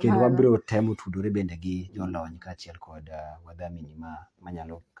 Kendo wabiro temo tudore bende gi jolony kaachiel kod wadhamini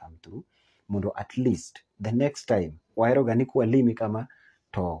manyalo come through mondo at least the next time wahero ga ni kwalimi kama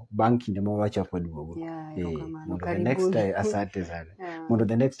to bang' kinde moro wachapo duogo. Mondo the next time asante sana. Mondo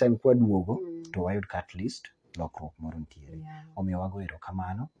the next time kwa duogo to wayud ka at least lokruok moro ntiere. Omiyo wago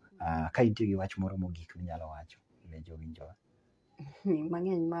erokamano. Ka intie gi wach moro mogik minyalo wacho ne jowinjowa?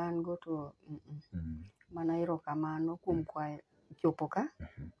 Mang'eny man go to mana erokamano kuom kwayo chopo ka.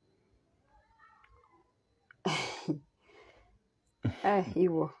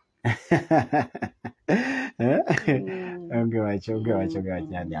 Iwo. Onge wacho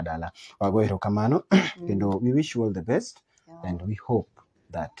nyadala. Wago erokamano kendo we wish you all the best, and we hope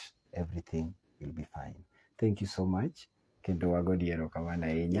that everything will be fine. Thank you so much. Kendo wago erokamano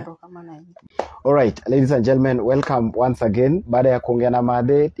ahinya. All right, ladies and gentlemen, welcome once again. Baada ya kuongea na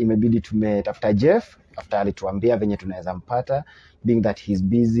Madhe, imebidi tumetafuta Jeff after alituambia venye tunaweza mpata, being that he's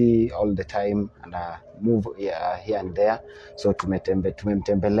busy all the time and move here and there. So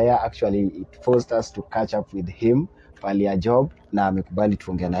tumemtembelea. Actually, it forced us to catch up with him pali ya job na amekubali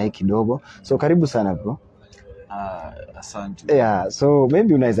tuongea naye kidogo. So karibu sana bro. Asante. Yeah, so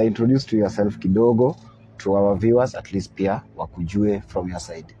maybe unaweza introduce to yourself kidogo to our viewers, at least pia wakujue from your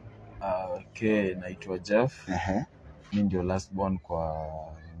side. Okay, naitwa Jeff. Mimi ndio last born kwa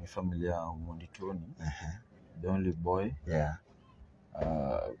familia ya Omondi. The only boy. Yeah.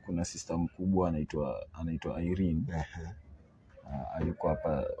 Kuna sister mkubwa anaitwa Irene. Alikuwa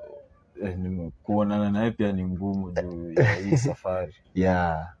hapa, kuonana naye pia ni ngumu juu ya hii safari.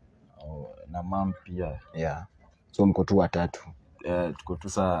 Yeah. Na mom pia. Yeah. So mko tu watatu. Tuko tu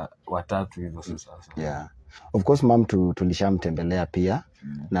saa watatu hivyo sasa. Yeah. Of course mom tulishamtembelea pia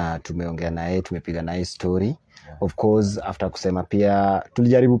na tumeongea naye, tumepiga naye story. Of course after kusema pia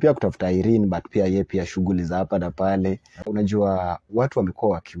tulijaribu pia kutafuta Irene, but pia yeye pia shughuli za hapa na pale. Unajua watu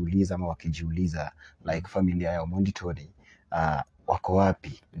wamekuwa wakiuliza ama wakijiuliza like familia ya Omondi wako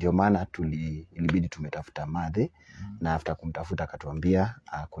wapi? Ndio maana ilibidi tumetafuta Madhe, na after kumtafuta akatuambia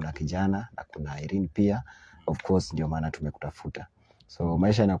kuna kijana na kuna Irene pia. Of course ndio maana tumekutafuta. So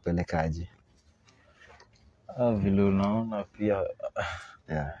maisha yanakupelekaje? Vile unaona pia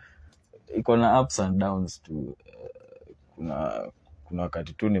iko na ups and downs tu. Kuna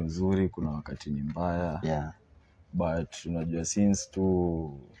wakati tu ni mzuri, kuna wakati ni mbaya. But unajua since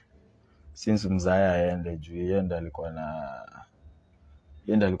mzaya aende juu yenda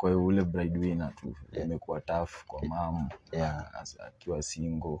alikuwa ule breadwinner tu. Imekuwa tough kwa mom akiwa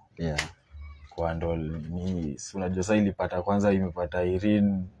single. Kwa ndo ni unajua sasa ilipata kwanza imepata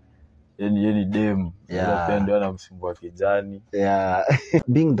Irene. Yeni dem. Pia ndio anamsumbua kijani.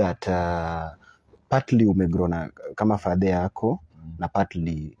 Being that partly umegrona kama father yako na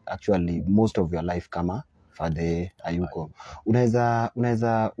partly actually most of your life kama father hayuko.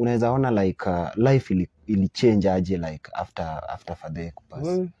 Unaweza ona like life ili change aje like after father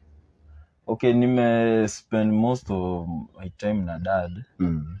kupass? Okay, nime spend most of my time na dad.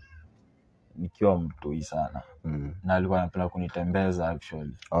 Nikiwa mtoi sana. Na alikuwa anapenda kunitembeza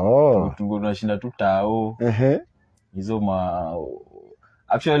actually. Tunashinda tu tao. hizo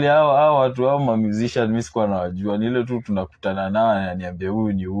actually hao watu hao ma musician mimi sikuwa nawajua, ni ile tu tunakutana nao ananiambia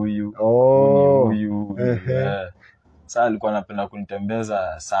huyu ni huyu, huyu. Sasa alikuwa anapenda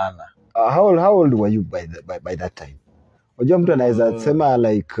kunitembeza sana. How old were you by that time? Unajua mtu anaweza sema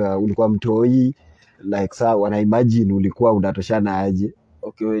like ulikuwa mtoi, like saa wana imagine ulikuwa unatoshana aje.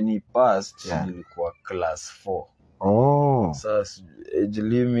 Okay, when he passed nilikuwa class 4. Sasa age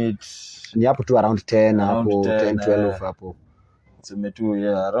limit ni hapo tu around 10 hapo 10 12 hapo. Sema tu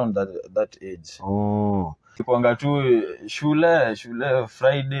around that age. Nilikuanga tu shule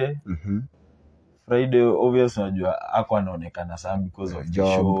Friday. Friday obvious unajua hako anaonekana sana because of the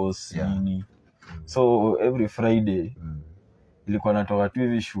shows nini. So every Friday ilikuwa natoka tu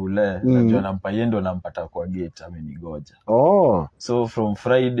hivi shule, najua nampa yendo nampata kwa gate amenigoja. So from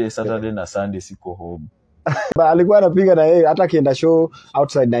Friday, Saturday na Sunday siko home. Alikuwa anapiga na yeye hata kienda show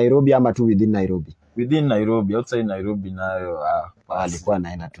outside Nairobi ama tu within Nairobi? Within Nairobi, outside Nairobi nayo alikuwa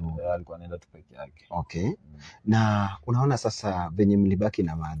anaenda tu peke yake. Okay. Na unaona sasa venye mlibaki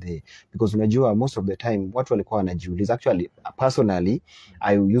na madhe, because unajua most of the time watu walikuwa wanajiuliza, actually personally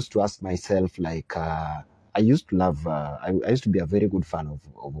I used to ask myself like I used to love I used to be a very good fan of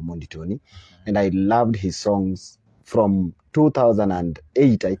Omondi Tony, and I loved his songs from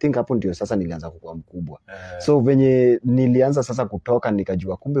 2008. I think hapo ndio sasa nilianza kuwa mkubwa. So venye nilianza sasa kutoka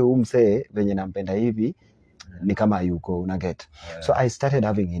nikajua kumbe huyu msee venye nampenda hivi ni kama yuko una get. So I started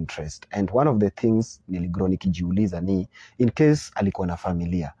having interest, and one of the things niligrow nikijiuliza ni in case alikuwa na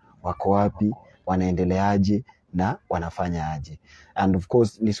familia, wako wapi, wanaendeleaje na wanafanya aje. And of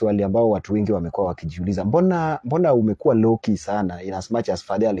course ni swali ambao watu wengi wamekuwa wakijiuliza, mbona umekuwa low key sana in as much as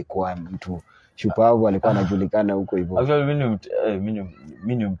Fadhe alikuwa mtu shupavu, alikuwa anajulikana huko hivyo. Actually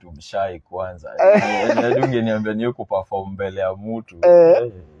mimi ni mtu mshy kwanza. Ndio niambia ni yuko perform mbele ya mtu.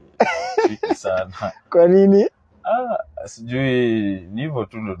 Sana. Kwa nini? Sijui ni hivyo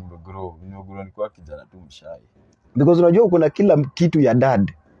tu ndo nimegrow nilikuwa kijana tu mshy. Because unajua kuna kila kitu ya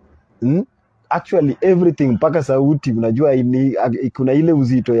dad. Actually everything mpaka sauti unajua kuna ile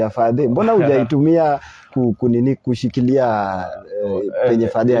uzito ya Fadhe. Mbona hujaitumia kushikilia penye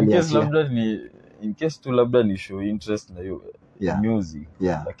Fadhe aliachia? In case tu labda ni show interest na hiyo music.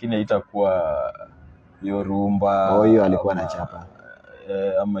 Lakini haitakuwa hiyo Rhumba. Hiyo alikuwa anachapa.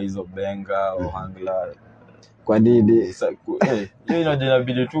 Ama hizo benga au hangla. Kwa nini? Hiyo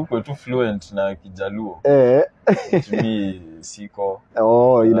inabidi tu kwa tu fluent na Kijaluo. Mimi siko.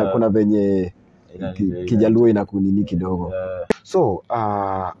 Inakuna venye Kijaluo inakunini kidogo. So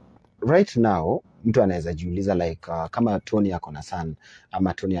right now mtu anaweza jiuliza like kama Tony ako na son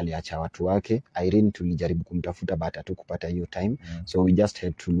ama Tony aliacha watu wake. Irene tulijaribu kumtafuta but hatukupata hiyo time. So we just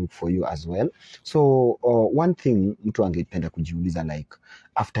had to look for you as well. So one thing mtu angependa kujiuliza like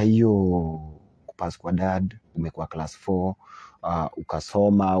after hiyo kupass kwa dad, umekuwa class 4,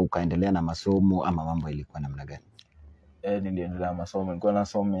 ukasoma, ukaendelea na masomo ama mambo ilikuwa namna gani? Niliendelea na masomo, nilikuwa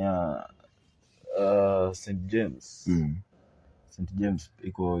nasomea St. James. St. James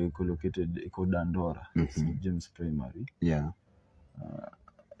iko located iko Dandora. St. James Primary.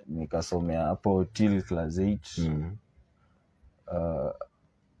 Nikasomea hapo till class 8.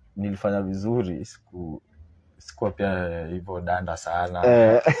 Nilifanya vizuri, sikuwa pia hivyo danda sana.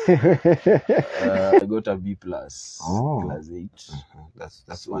 I got a B+ class 8.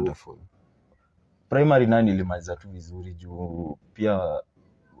 That's wonderful. Primary nilimaliza tu vizuri juu pia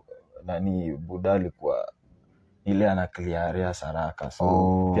budali kwa ile ana clearia saraka.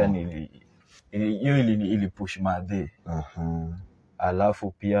 So pia hiyo ili push madhe.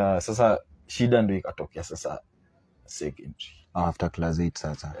 Alafu pia sasa shida ndio ikatokea sasa secondary. After class 8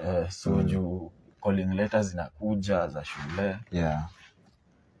 sasa. So juu calling letters zinakuja za shule.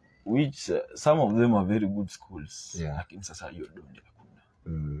 Which some of them are very good schools. Lakini sasa hiyo ndio hakuna.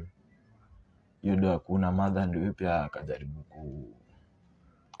 Hiyo ndio hakuna. Mother ndio pia akajaribu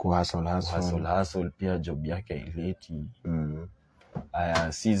hustle pia job yake ileti.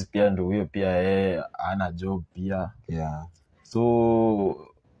 Sis pia ndio huyo pia ana job pia. So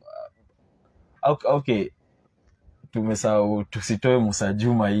okay, tumesahau tusitoe Musa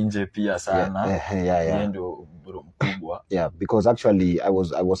Juma nje pia sana. Yeye ndio bro mkubwa. Because actually I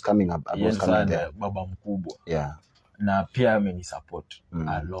was coming up. I was coming there. Baba mkubwa. Na pia amenisupport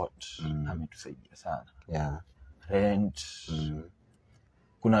a lot. Ametusaidia sana. Rent.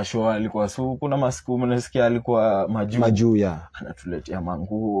 Kuna show alikuwa kuna masiku mnasikia alikuwa majuu anatuletea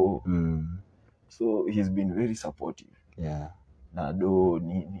manguo. So he's been very supportive. Na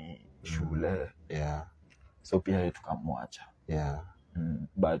nini shule. So pia tukamwacha.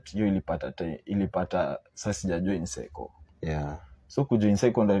 But hiyo ilipata sasa sijajoin seko. So kujoin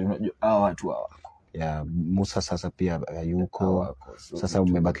secondary unajua watu hawako. Yeah, Musa sasa pia yuko. Sasa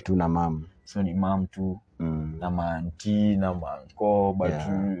umebaki tu na mom. So ni mom tu. Na maanti na manko, but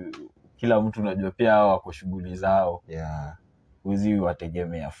kila mtu unajua pia wako shughuli zao. Yeah. Huwezi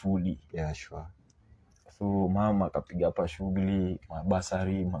wategemea fully. Yeah, sure. So mama akapiga hapa shughuli,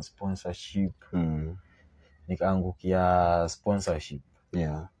 mabasari, ma sponsorship. Nikaangukia sponsorship.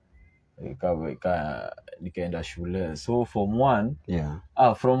 Yeah. Nikaenda shule. So form 1. Yeah.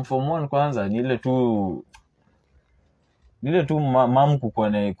 From form 1 kwanza nile tu mam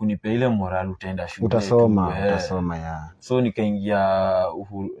kunipe ile moral utaenda shule. Utasoma yeah. So nikaingia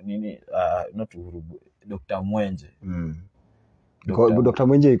Dr. Mwenje. Dr.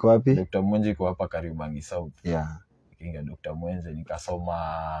 Mwenje iko wapi? Dr. Mwenje iko hapa Kariobangi South. Yeah. Nikaingia Dr. Mwenje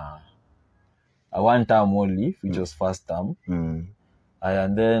nikasoma one term only, which was first term.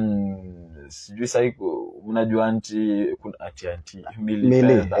 And then sijui saiko unajua anti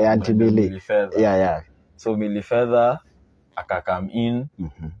Mili Feather. Yeah. So Mili Feather aka come in.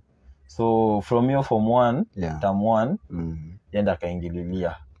 So from here form 1, term 1, yenda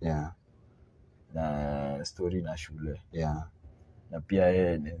kaingililia. Yeah. Na story na shule. Yeah. Na pia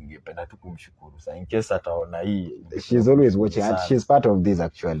yeye ningependa tu kumshukuru. So in case ataona hii, she's always watching and she's part of this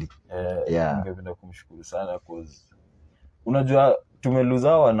actually. Yeah. Ningependa kumshukuru sana cause unajua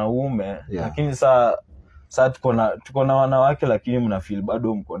tumeluza wanaume, lakini saa tuko na wanawake, lakini mna feel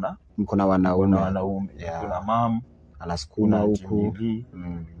bado mko na wanaume. Kuna mom anasukuma huku.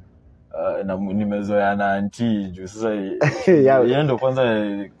 Na nimezoea na auntie juu sasa yeye ndo kwanza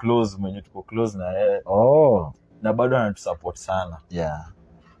close, mwenye tuko close na yeye. Na bado anatusupport sana. Yeah.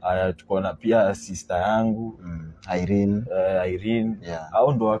 Tuko na pia sister yangu Irene. Yeah.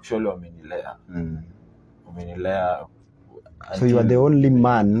 Hao ndo actually wamenilea. So you are the only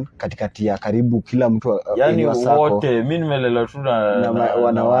man katikati ya karibu kila mtu yani wote. Mimi nimelela tu na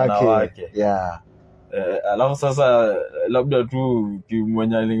wanawake. Yeah. Alafu sasa labda tu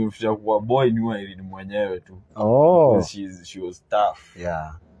mwenye alinificha kwa boy ni Irene mwenyewe tu. She was tough.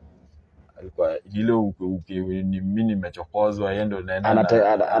 Yeah. Alikuwa ile mimi nimechokozwa, yeye ndo naenda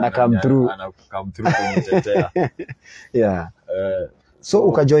ana come through kunitetea. Yeah.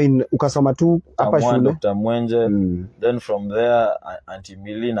 So ukasoma tu hapa shule Dr. Mwenje. Then from there Auntie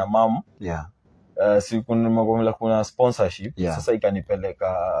Mili na mom. Yeah. Siku nimekomela kuna sponsorship. Sasa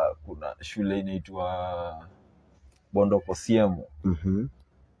ikanipeleka kuna shule inaitwa Bondoko Siemo.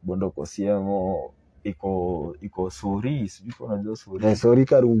 Bondoko Siemo iko Sori, sijui unajua Sori. Sori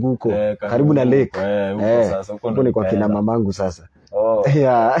Karunguko, karibu na lake. Huko sasa huko ni kwa kina mamangu sasa.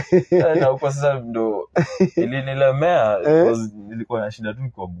 Yeah. Na huko sasa ndo ilinilemea nilikuwa nashinda tu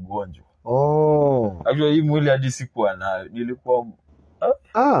kwa mgonjwa. Actually hii mwili hadi sikuwa na nilikuwa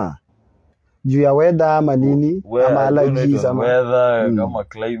juu ya weather ama nini ama allergies ama weather kama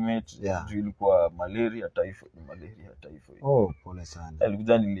climate. Juu ilikuwa malaria typhoid. Pole sana.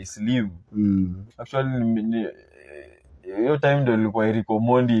 Alikuja nilislim. Actually hiyo time ndo nilikuwa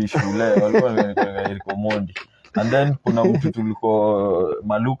Omondi shule. Walikuwa wananiita Omondi. And then kuna mtu tulikuwa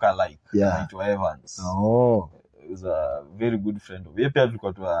Maluka like anaitwa Evans. He was a very good friend of. Yeye pia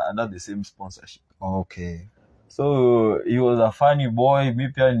tulikuwa under the same sponsorship. Okay. So he was a funny boy. Mimi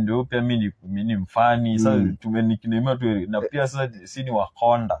pia mimi ni mfani. Sasa tumenikinema tu na pia sasa si ni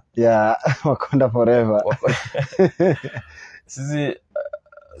Wakonda. Yeah, Wakonda forever. Sisi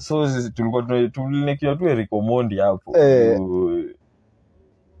tulikuwa tulinekia tu Omondi hapo.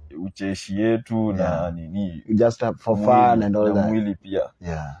 Ucheshi yetu na nini. Just for fun and all that. Mwili pia.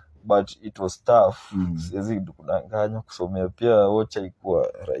 Yeah. But it was tough. Siwezi kudanganya, kusomea pia wocha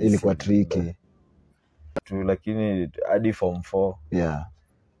ilikuwa rahisi. Ilikuwa tricky. Lakini hadi form 4. Yeah.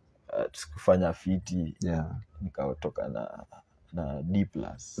 Tukufanya fiti. Yeah. Nikatoka na D+.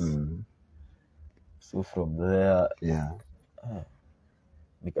 So from there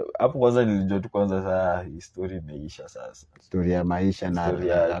hapo kwanza nilijua tu kwanza saa story imeisha sasa. Story ya maisha na story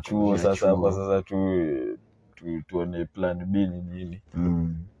ya chuo sasa hapa sasa tuone plan B ni nini.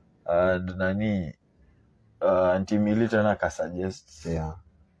 And nani Auntie Mili tena akasuggest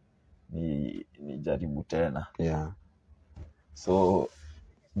ni jaribu tena. So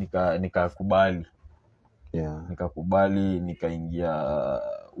nikakubali. Nikakubali, nikaingia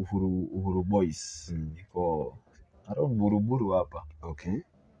Uhuru Boys. Niko around Buruburu hapa. Okay.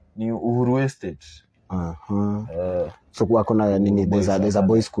 Ni Uhuru Estate. So wako na nini, there's a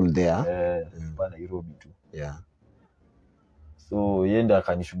boys school there. Pana Nairobi tu. Yeah. So yenda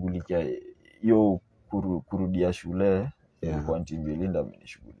akanishughulikia hiyo kurudia shule. Kwa Auntie Mili ndo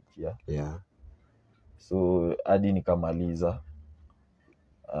amenishughulikia. So hadi nikamaliza.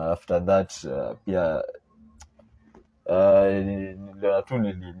 After that pia Niliona tu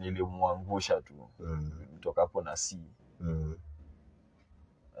nilimwangusha tu. Kutoka hapo na C.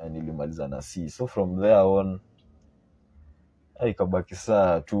 Nilimaliza na C. So from there on ikabaki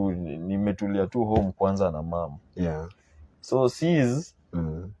saa tu nimetulia tu home kwanza na mom. So C's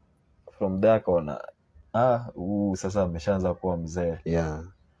from there kaona sasa ameshaanza kuwa mzee.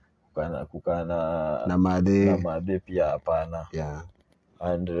 Kukana na madhe pia hapana.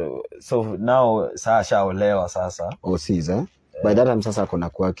 And so now saa shaolewa sasa. C's by that time sasa akona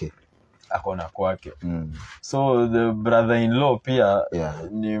kwake. So the brother-in-law pia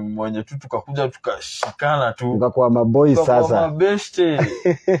ni mwenye tu tukakuja tukashikana tu. Tukakuwa maboy sasa. Tukakuwa mabeshte.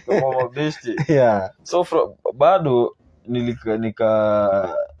 So bado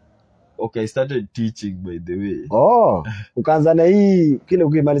I started teaching by the way. Ukaanza na hii kile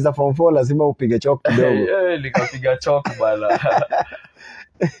ukimaliza form 4 lazima upige chalk kidogo. Nikapiga chalk bala.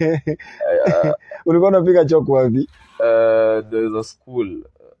 Ulikuwa unapiga chalk wapi? There's a school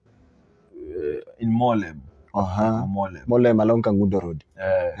in Molem. Molem along Kangundo Road.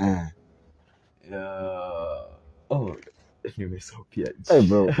 Nimesahau pia.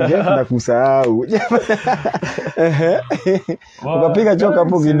 Bro, Jeff nakusahau. Ukapiga chalk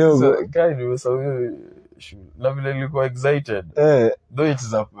hapo kidogo. Nimesahau shule. Na vile nilikuwa excited. Though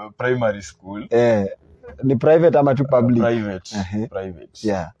it's a primary school. Ni private ama tu public?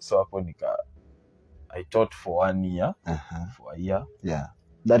 Private. So hapo I taught for 1 year. For a year.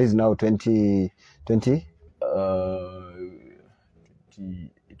 That is now 2020?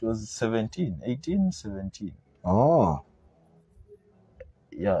 It was 17.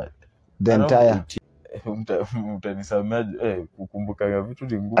 The entire mtanisamea kukumbuka vitu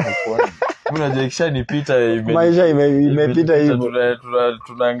ni ngumu kwani. Unajua ikishanipita maisha imepita hivyo.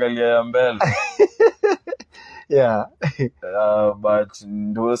 Tunaangalia ya mbele. But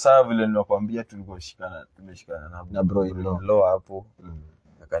ndio saa vile ninakwambia tumeshikana na bro-in-law hapo.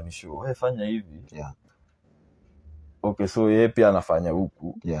 Akanishow wewe fanya hivi. Okay, so yeye pia anafanya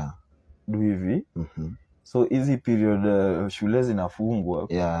huku. Do hivi. So easy period shule zinafungwa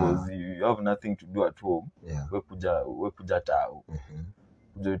because you have nothing to do at home. We kuja tao.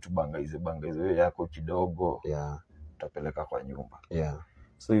 Kuja tubangaize wewe yako kidogo. Utapeleka kwa nyumba.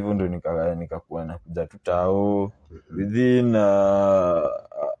 So hivyo ndo nikakuwa nakuja tu tao within a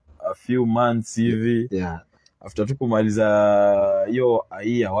few months hivi. After tukumaliza hiyo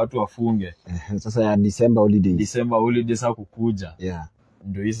aia watu wafunge. Sasa ya December holiday sasa kukuja.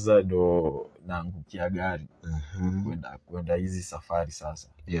 Ndio hii sasa ndo naangukia gari. Kwenda hizi safari sasa.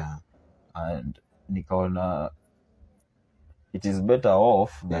 And nikaona it is better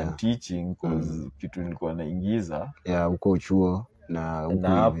off than teaching because kitu nilikuwa naingiza uko chuo na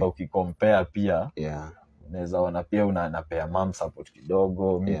hapa ukicompare pia unaweza ona pia unanapea mom support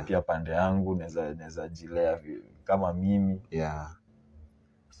kidogo. Mimi pia pande yangu naweza jilea kama mimi.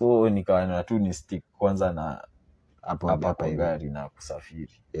 So nikaona tu ni stick kwanza na hapa gari na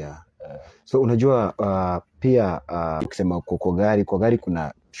kusafiri. So unajua pia ukisema kwa gari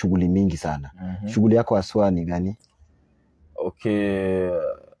kuna shughuli mingi sana. Shughuli yako haswa ni gani? Okay,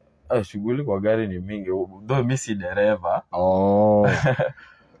 shughuli kwa gari ni mingi. Though mimi si dereva.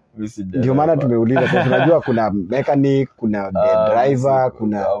 Ndio maana tumeuliza kwa tunajua kuna mechanic, kuna driver,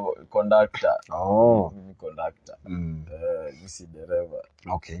 kuna conductor. Mimi conductor. Mimi si dereva.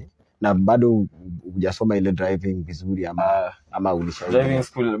 Na bado hujasoma ile driving vizuri ama ulishauri? Driving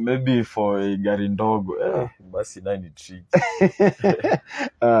school maybe for gari ndogo. Basi na ni tricky.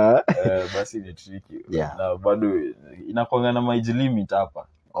 Basi ni tricky. Na bado inakuanga na mileage limit hapa.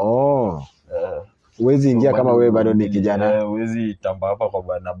 Huwezi ingia kama wewe bado ni kijana. Huwezi tamba hapa kwa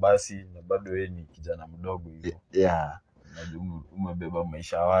bana basi na bado wewe ni kijana mdogo hivyo. Umebeba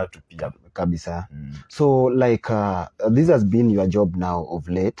maisha ya watu pia kabisa. So like this has been your job now of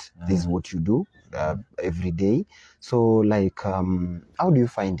late. This is what you do every day. So like how do you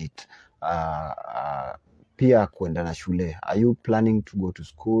find it? Pia kuenda na shule. Are you planning to go to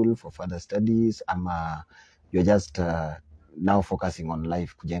school for further studies ama you're just now focusing on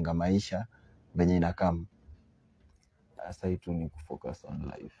life, kujenga maisha venye inakam? Sasa hitu ni kufocus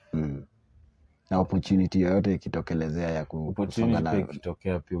on life. Na opportunity yoyote ikitokelezea ya kusonga na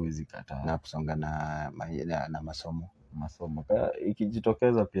ikitokea pia huwezi kataa. Na kusonga na masomo.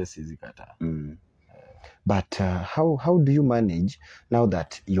 Ikijitokeza pia siwezi kataa. But how do you manage now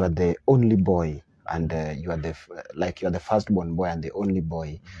that you are the only boy and you are the firstborn boy and the only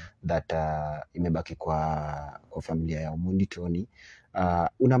boy that imebaki kwa familia ya Omondi Tony?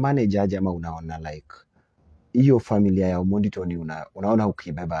 Una manage aje ama unaona like hiyo familia ya Omondi Tony unaona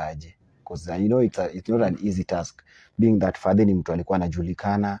ukibeba aje? Because you know it's not an easy task being that father ni mtu alikuwa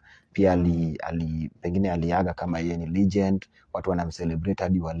anajulikana, pia pengine aliaga kama yeye ni legend, watu wanamcelebrate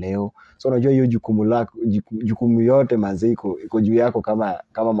hadi wa leo. So unajua hiyo jukumu yote manze iko juu yako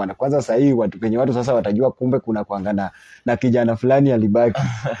kama mwana. Kwanza sasa hii watu sasa watajua kumbe kuna kuangana na kijana fulani alibaki.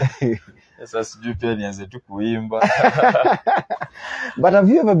 Sasa sijui pia nianze tu kuimba. But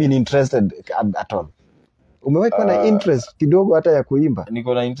have you ever been interested at all? Umewahi kuwa na interest kidogo hata ya kuimba?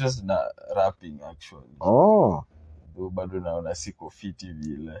 Niko na interest na rapping actually. Oh. Bado naona siko fiti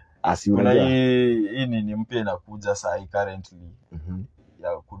vile. Kuna hii ni mpya inakuja saa hii currently.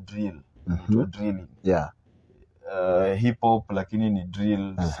 Ya kudrill. Drilling. Yeah. Hip hop lakini ni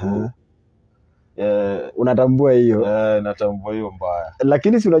drill. So unatambua hiyo? Natambua hiyo mbaya.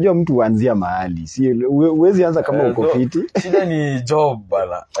 Lakini si unajua mtu huanzia mahali. Si huwezi anza kama uko fiti. Shida ni job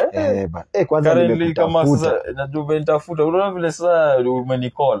bana. Kwanza currently kama sasa najua nitafuta. Unaona vile sasa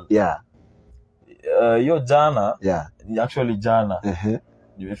umenicall. Yeah. Hiyo jana. Yeah. Actually jana.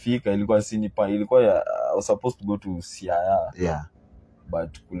 Nimefika ilikuwa I was supposed to go to Siaya. Yeah.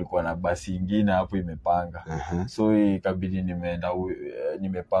 But kulikuwa na basi ingine hapo imepanga. So ikabidi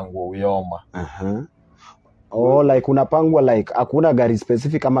nimepangwa Uyoma. Oh, like unapangwa like hakuna gari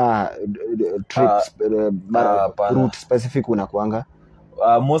specific kama trips route specific unakuanga?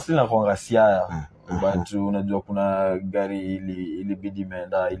 Mostly nakuanga Siaya. But unajua kuna gari ilibidi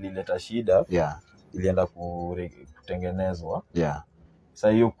ilileta shida. Yeah. Ilienda kutengenezwa. Yeah. Sasa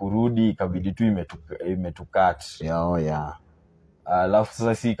hiyo kurudi ikabidi tu imetukat. Yeah. Alafu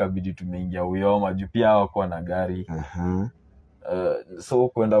sasa si ikabidi tumeingia Uyoma juu pia hawakuwa na gari. So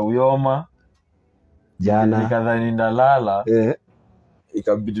kwenda Uyoma jana nikadhani ndalala.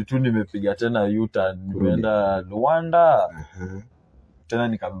 Ikabidi tu nimepiga tena U-turn nimeenda Rwanda. Tena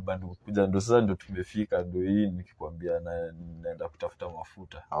nikabeba ndo kuja ndo sasa ndo tumefika ndo hii nikikwambia naenda kutafuta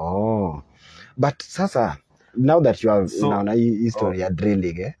mafuta. Oh. But sasa now that you have unaona hii history ya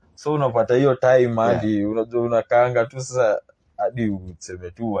drilling so unapata hiyo time hadi unajua unakaanga tu sasa hadi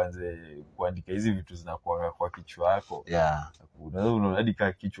useme tu uanze kuandika hizi vitu zinakuanga kwa kichwa yako. Yeah. Unaona hadi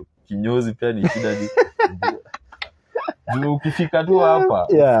ka kichwa kinyozi pia ni shida ndio ukifika tu hapa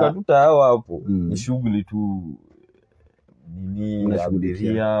ukifika tu hapo ni shughuli tu nini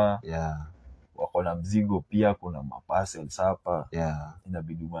abiria. Yeah. Wako na mzigo pia kuna maparcels hapa. Yeah.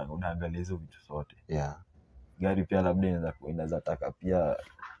 Inabidi unaangalia hizo vitu zote. Yeah. Gari pia labda inaweza taka pia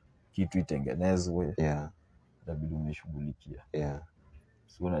kitu itengenezwe. Yeah. Inabidi umeshughulikia. Yeah.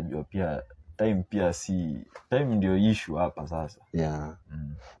 So unajua pia time ndio issue hapa sasa. Yeah.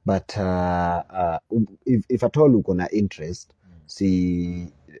 But if at all uko na interest,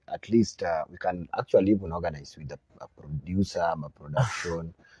 see at least we can actually even organize with a producer ama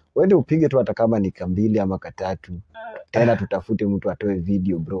production. Wende upige tu hata kama ni kambili ama katatu. Tena tutafute mtu atoe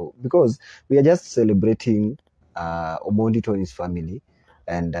video bro, because we are just celebrating Omondi to his family,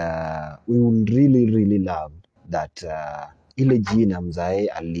 and we would really love that ile jina mzae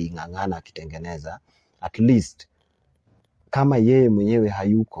aling'ang'ana akitengeneza, at least kama yeye mwenyewe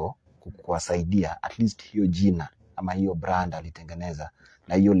hayuko kuwasaidia, at least hiyo jina ama hiyo brand alitengeneza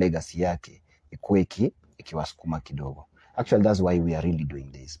na hiyo legacy yake ikuwe ikiwasukuma kidogo. Actually, that's why we are really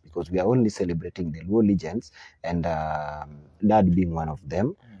doing this, because we are only celebrating the Luo legends, and that being one of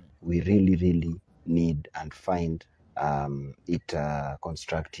them, we really need and find it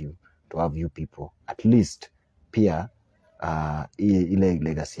constructive to have you people at least pia ile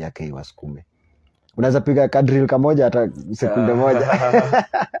legacy yake iwasukume. Unaweza piga kadril kamoja hata sekunde moja.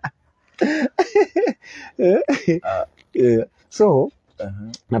 So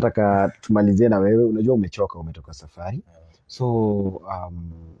nataka tumalizie na wewe. Unajua umechoka, umetoka safari. So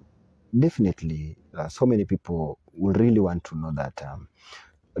definitely so many people will really want to know that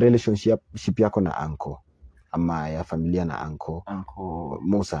relationship yako na uncle ama ya familia na uncle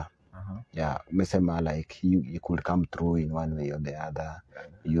Musa. Yeah, umesema like you could come through in one way or the other.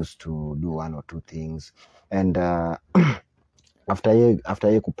 You used to do one or two things, and after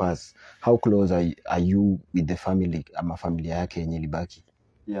ye kupass, how close are you with the family ama familia yake yenye libaki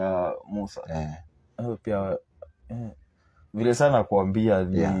ya Musa? Pia vile sana kuambia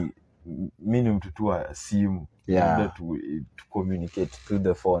mimi ni mtu tu wa simu, to communicate through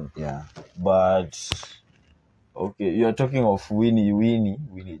the phone. But okay, you are talking of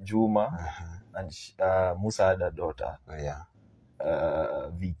Winnie Juma, and Musa had a daughter.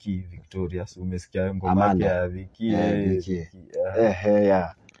 Victoria. So umesikia ngoma yake ya Vicky.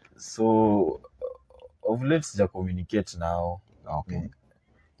 So of late sija communicate now. Okay.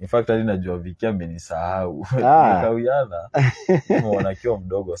 In fact hadi najua Vicky amenisahau. Nikauyana. Mbona kiwa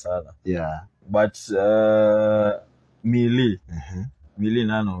mdogo sana. Yeah. But Mili Mili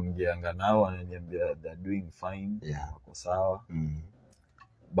na naongeanga nao wananiambia they're doing fine. Yeah. Wako sawa.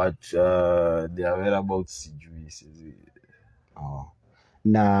 But their whereabouts sijui.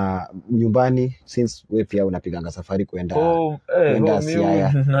 Na nyumbani, since wewe pia unapiganga safari kwenda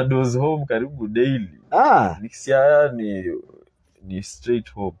Siaya. Na doze home karibu daily. Siaya ni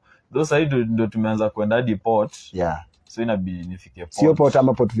straight home. Those side ndo tumeanza kwenda hadi port. Yeah. So inabidi nifike port. Sio port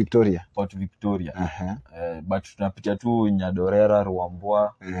ama Port Victoria? Port Victoria. But tunapitia tu Nyadorera,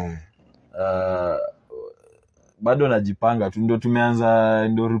 Rwambwa. Bado najipanga tu, ndo tumeanza,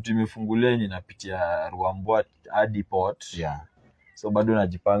 ndo route imefungulia yenye napitia Rwambwa hadi port. Yeah. So bado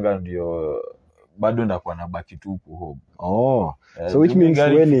najipanga, ndio bado ndakuwa nabaki tu huko home. So which means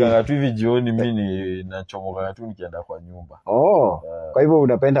when tu hivi jioni mimi nachomoka tu nikienda kwa nyumba. Kwa hivyo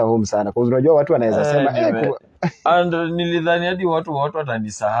unapenda home sana, kwa unajua watu wanaweza sema and nilidhani hadi watu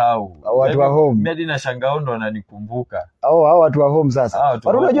watanisahau. Watu wa home. Mimi hadi nashangaa ndo wananikumbuka. Hao watu wa home sasa.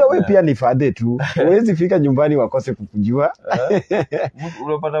 Unajua wewe pia ni father tu. Huwezi fika nyumbani wakose kukujua.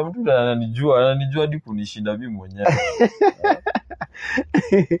 Unapata mtu ananijua hadi kunishinda mimi mwenyewe.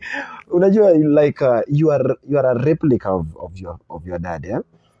 Unajua like you are a replica of your dad, yeah?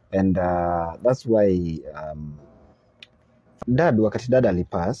 And that's why wakati dad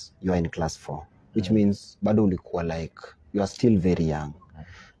alipass, you are in class 4, which means bado ulikuwa like you are still very young.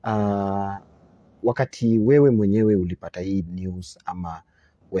 Wakati wewe mwenyewe ulipata hii news, ama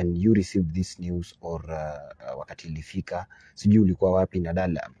when you received this news, or wakati ilifika, sijui ulikuwa wapi na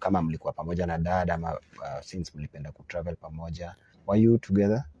dad, kama mlikuwa pamoja na dad ama since mlipenda kutravel pamoja, were you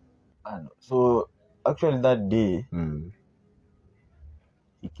together? So actually that day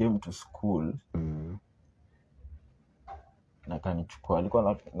he came to school na akanichukua,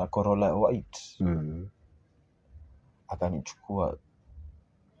 alikuwa na Corolla white. Akanichukua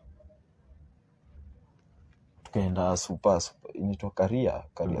tukaenda super inaitwa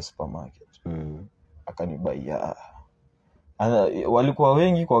Karia supermarket. Akanibaia. Walikuwa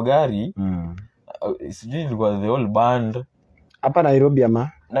wengi kwa gari. Sijui ilikuwa the whole band. Hapa Nairobi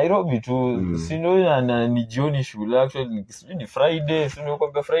ama? Nairobi tu. Sino ni jioni shule, actually sijui ni Friday, sino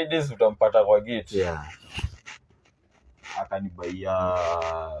kwa Fridays utampata kwa gate. Yeah. Akanibaia.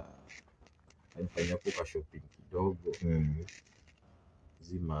 Nilifanya kwa shopping kidogo.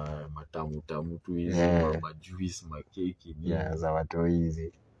 Zima matamu tu hizi, majuice, makeki ni za watu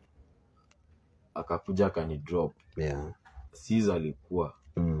hizi. Akakuja akani drop. Caesar alikuwa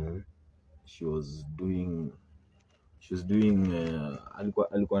she was doing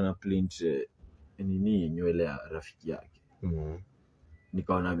alikuwa na print nini nywele ya rafiki yake.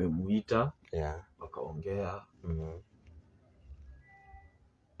 Nikaona amemuita, wakaongea.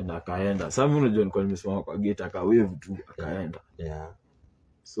 Na akaenda. Sasa mimi unajua nilikuwa nimesimama kwa gate, akawave tu akaenda.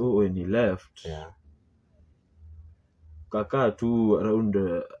 So when he left, kakaa tu around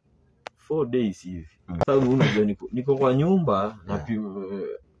 4 days hivi. Sasa unajua niko kwa nyumba na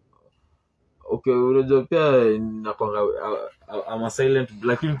okay, unajua pia nakwanga ama silent,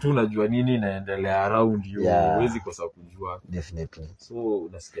 lakini tu unajua nini inaendelea around you, huwezi kosa kujua. Definitely. So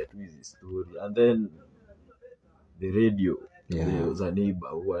unasikia tu hizi story, and then the radio, there was a neighbor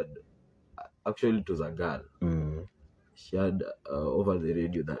who had, actually it was a girl. She had over the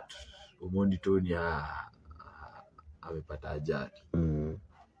radio that Omondi Tony amepata ajali.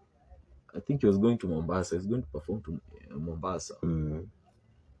 I think he was going to Mombasa. He's going to perform to Mombasa.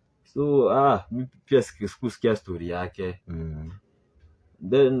 So mimi pia sikusikia story yake.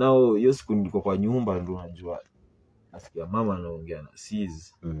 Then now hiyo siku niko kwa nyumba, ndo unajua nasikia mama anaongea na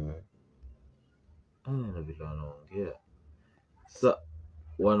sis. Na vile wanaongea. Sasa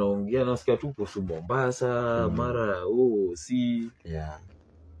wanaongea, nasikia tu kuhusu Mombasa, mara si.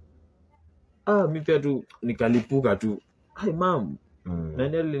 Mimi pia tu nikalipuka tu. Hai mam.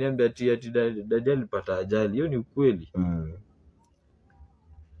 Nani aliniambia ati dada alipata ajali? Hiyo ni ukweli?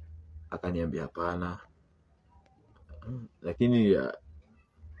 Akaniambia hapana. Lakini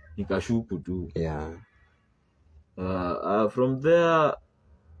nikashuku tu. From there,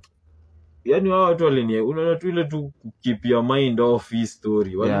 yani wao watu unaona tu ile tu keep your mind off his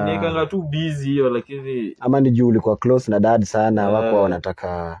story. Waliniekanga tu busy hiyo, lakini ama ni juu ulikuwa close na dad sana, wako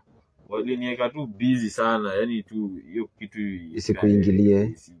wanataka walinieka tu busy sana, yani tu hiyo kitu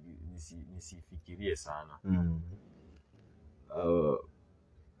isikuingilie, nisifikirie sana.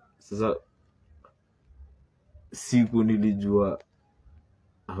 Sasa siku nilijua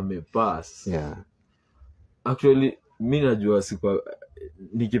amepass. Actually mimi najua siku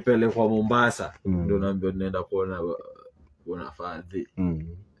nikipelekwa Mombasa ndio naambia naenda kuona fadhi.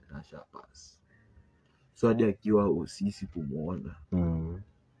 Nasha pass. So hadi akiwa usisi kumuona.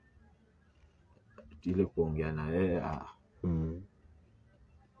 Ile kuongea na yeye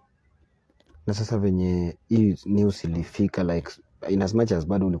Na sasa venye hii news ilifika, like in as much as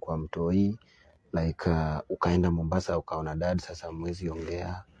bado ulikuwa mtoi, like ukaenda Mombasa ukaona dad, sasa mwezi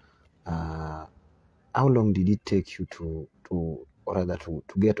ongea, how long did it take you to or rather to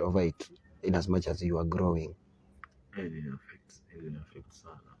get over it in as much as you are growing? It affects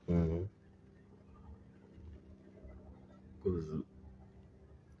sana. Because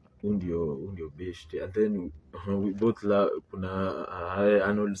undio best, and then we both kuna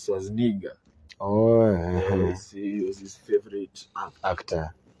Arnold Schwarzenegger. He was his favorite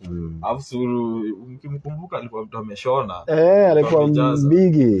actor. Afsuru mkimkumbuka alikuwa mtu ameshona. Alikuwa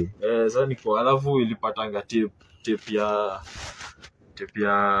bigi. Sasa niko alafu ilipatanga tape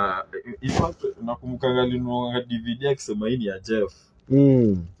ya nakumbuka ngalinunua DVD akisema hii ni ya Jeff.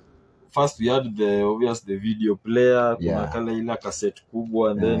 First we had the video player, kuna kala ile cassette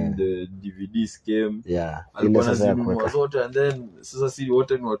kubwa, and then the DVDs came. Alikuwa anazinunua zote, and then sasa si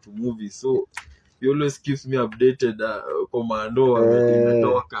wote ni watu movies, so he always keeps me updated. Commando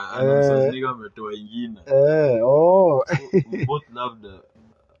ametoka, Schwarzenegger ametoa ingine. So we both loved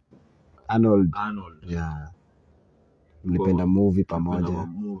Arnold. Yeah. Mlipenda movie pamoja.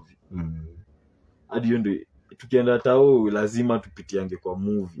 Hadi hiyo ndio tukienda tao lazima tupitiange kwa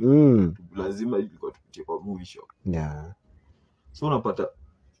movie. Lazima ilikuwa tupitie kwa movie show. So unapata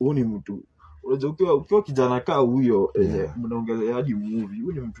huyu ni mtu, unajua ukiwa kijana kaa huyo, mnaongelea hadi movie,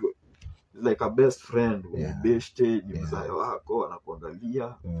 huyu ni mtu like a best friend, best ni mzae wako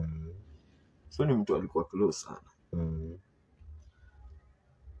anakuangalia. So ni mtu alikuwa close sana.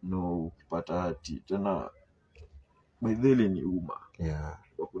 No, ukipata hati tena by the way ni uma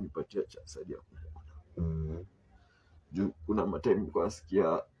kwa kunipatia chance ya kumwona. Juu kuna matime nilikuwa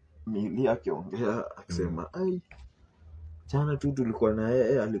nasikia Mili akiongea akisema ai jana tu tulikuwa na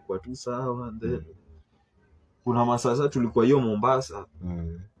yeye alikuwa tu sawa, and then kuna masasa tulikuwa hiyo Mombasa,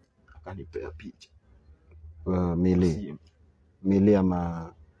 akanipea picha. Mili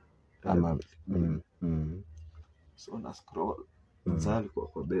ama so na scroll mzali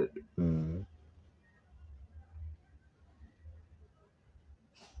kwa bed.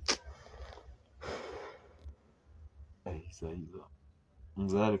 Saizo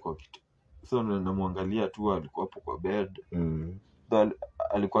mzali kwa kitu, so namwangalia tu alikuwa hapo kwa bed.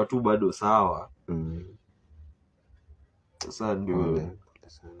 Alikuwa tu bado sawa. Sasa ndio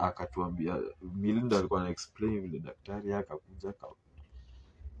akatuambia, Milinda alikuwa na explain vile daktari akakuja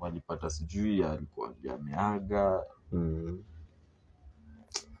walipata sijui alikuwa ameaga.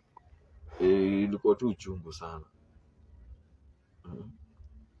 Ilikuwa tu uchungu sana.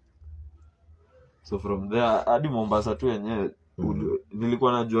 So from there hadi Mombasa tu yenyewe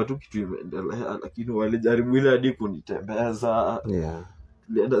nilikuwa najua tu kitu imeendelea, lakini walijaribu ile hadi kunitembeza.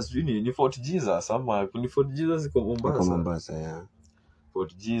 Tulienda sijui ni Fort Jesus ama ni Fort Jesus iko Mombasa.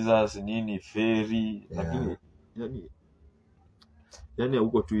 Fort Jesus nini ferry, lakini yani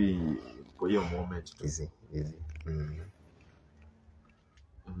huko tu kwa hiyo moment tu easy.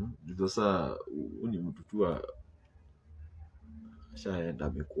 Ndio sasa ni mtu tu ashaenda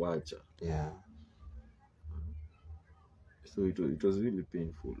amekuacha. So it was really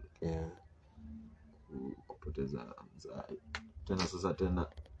painful. Kupoteza mzai. Tena sasa tena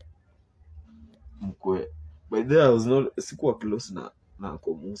mkwe. By the way, I was not sikuwa close na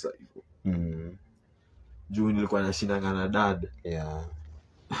kwa Musa hivyo. Juu nilikuwa nashindana na dad.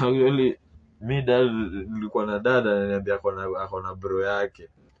 Actually mi dad nilikuwa na dad ananiambia akona bro yake.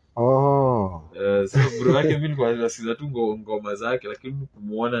 So bro yake mimi nilikuwa nasikiza tu ngoma zake, lakini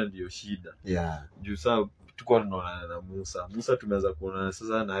kumuona ndio shida. Juu sasa tulikuwa tunaona na Musa tumeanza kuona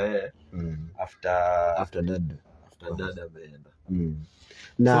sasa na yeye after dad ameenda.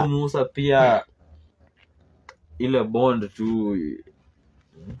 So Musa pia ile bond tu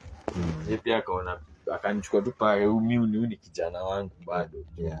pia akaona akanichukua tu pale, mimi ni kijana wangu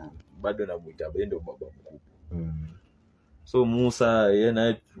bado namuita bendo baba mkubwa. So Musa yeye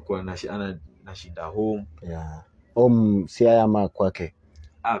naye tulikuwa anashinda home. Si ama kwake.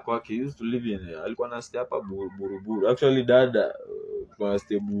 Kwake used to live in, alikuwa na stay hapa Buru. Actually dada alikuwa na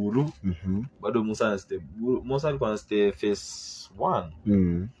stay Buru. Bado Musa na stay Buru. Musa alikuwa na stay phase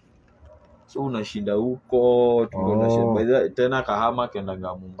 1. So unashinda huko, tunashinda tena kahama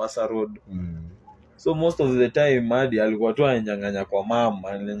kenda Mombasa Road. So most of the time Madi alikuwa tu ananyang'anya kwa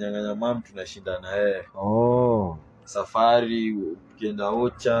mama, tunashinda na yeye. Safari ukienda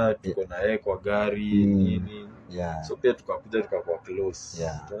Ocha tuko na yeye kwa gari nini. So pia tukakuja tukakuwa close.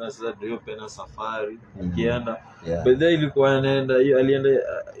 Tena sasa ndio pena safari ukienda. But then ilikuwa alienda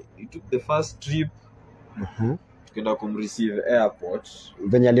he took the first trip. Tukaenda kumreceive airport.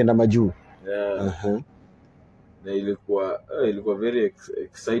 Venye alienda majuu. na ilikuwa very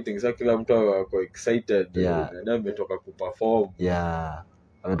exciting. Sasa kila mtu ako excited na ametoka kuperform,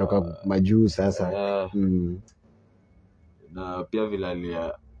 ametoka majuu sasa. Na pia vile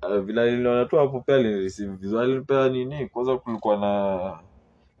niliona tu hapo pia receive visual pia nini, kwanza kulikuwa na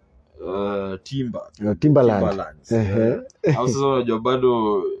Timbaland. Au sasa unajua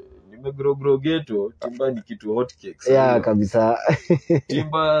bado nimegrow ghetto, Timba ni kitu hot cake kabisa.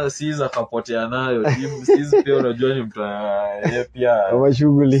 Timba siza kapotea nayo, Timba pia unajua ni mtu pia kama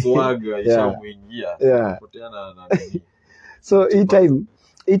shughuli swaga ishamuingia kapotea na nini. So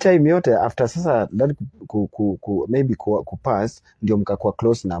hii time yote after sasa that maybe pass ndio mkakuwa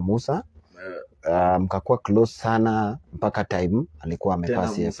close na Musa. Mkakuwa close sana mpaka time alikuwa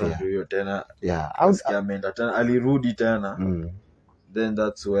amepass pia. Tena ameenda tena, alirudi tena. Then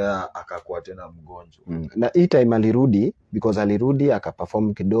that's where akakuwa tena mgonjwa. Na hii time alirudi because alirudi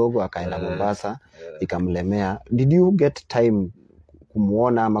akaperform kidogo akaenda Mombasa ikamlemea. Did you get time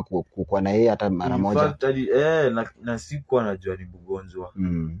kumuona ama kukuwa na yeye hata mara moja? In fact na sikuwa najua ni mgonjwa.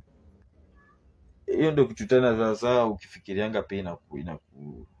 Hiyo ndio kitu tena sasa ukifikirianga pia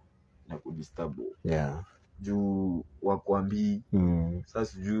na kudisturb. Juu wakwambii sasa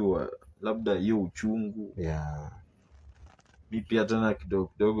sijui labda hiyo uchungu. Mi pia tena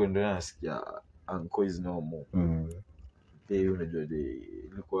kidogo ndio nasikia uncle is no more. Hiyo unajua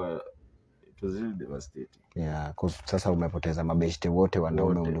ilikuwa it was really devastating. Sasa umepoteza mabeshte wote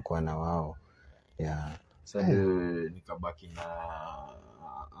wanaume ulikuwa na wao. Sasa nikabaki na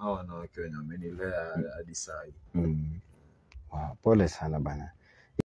hao wanawake wenye wamenilea hadi sasa. Pole sana bana.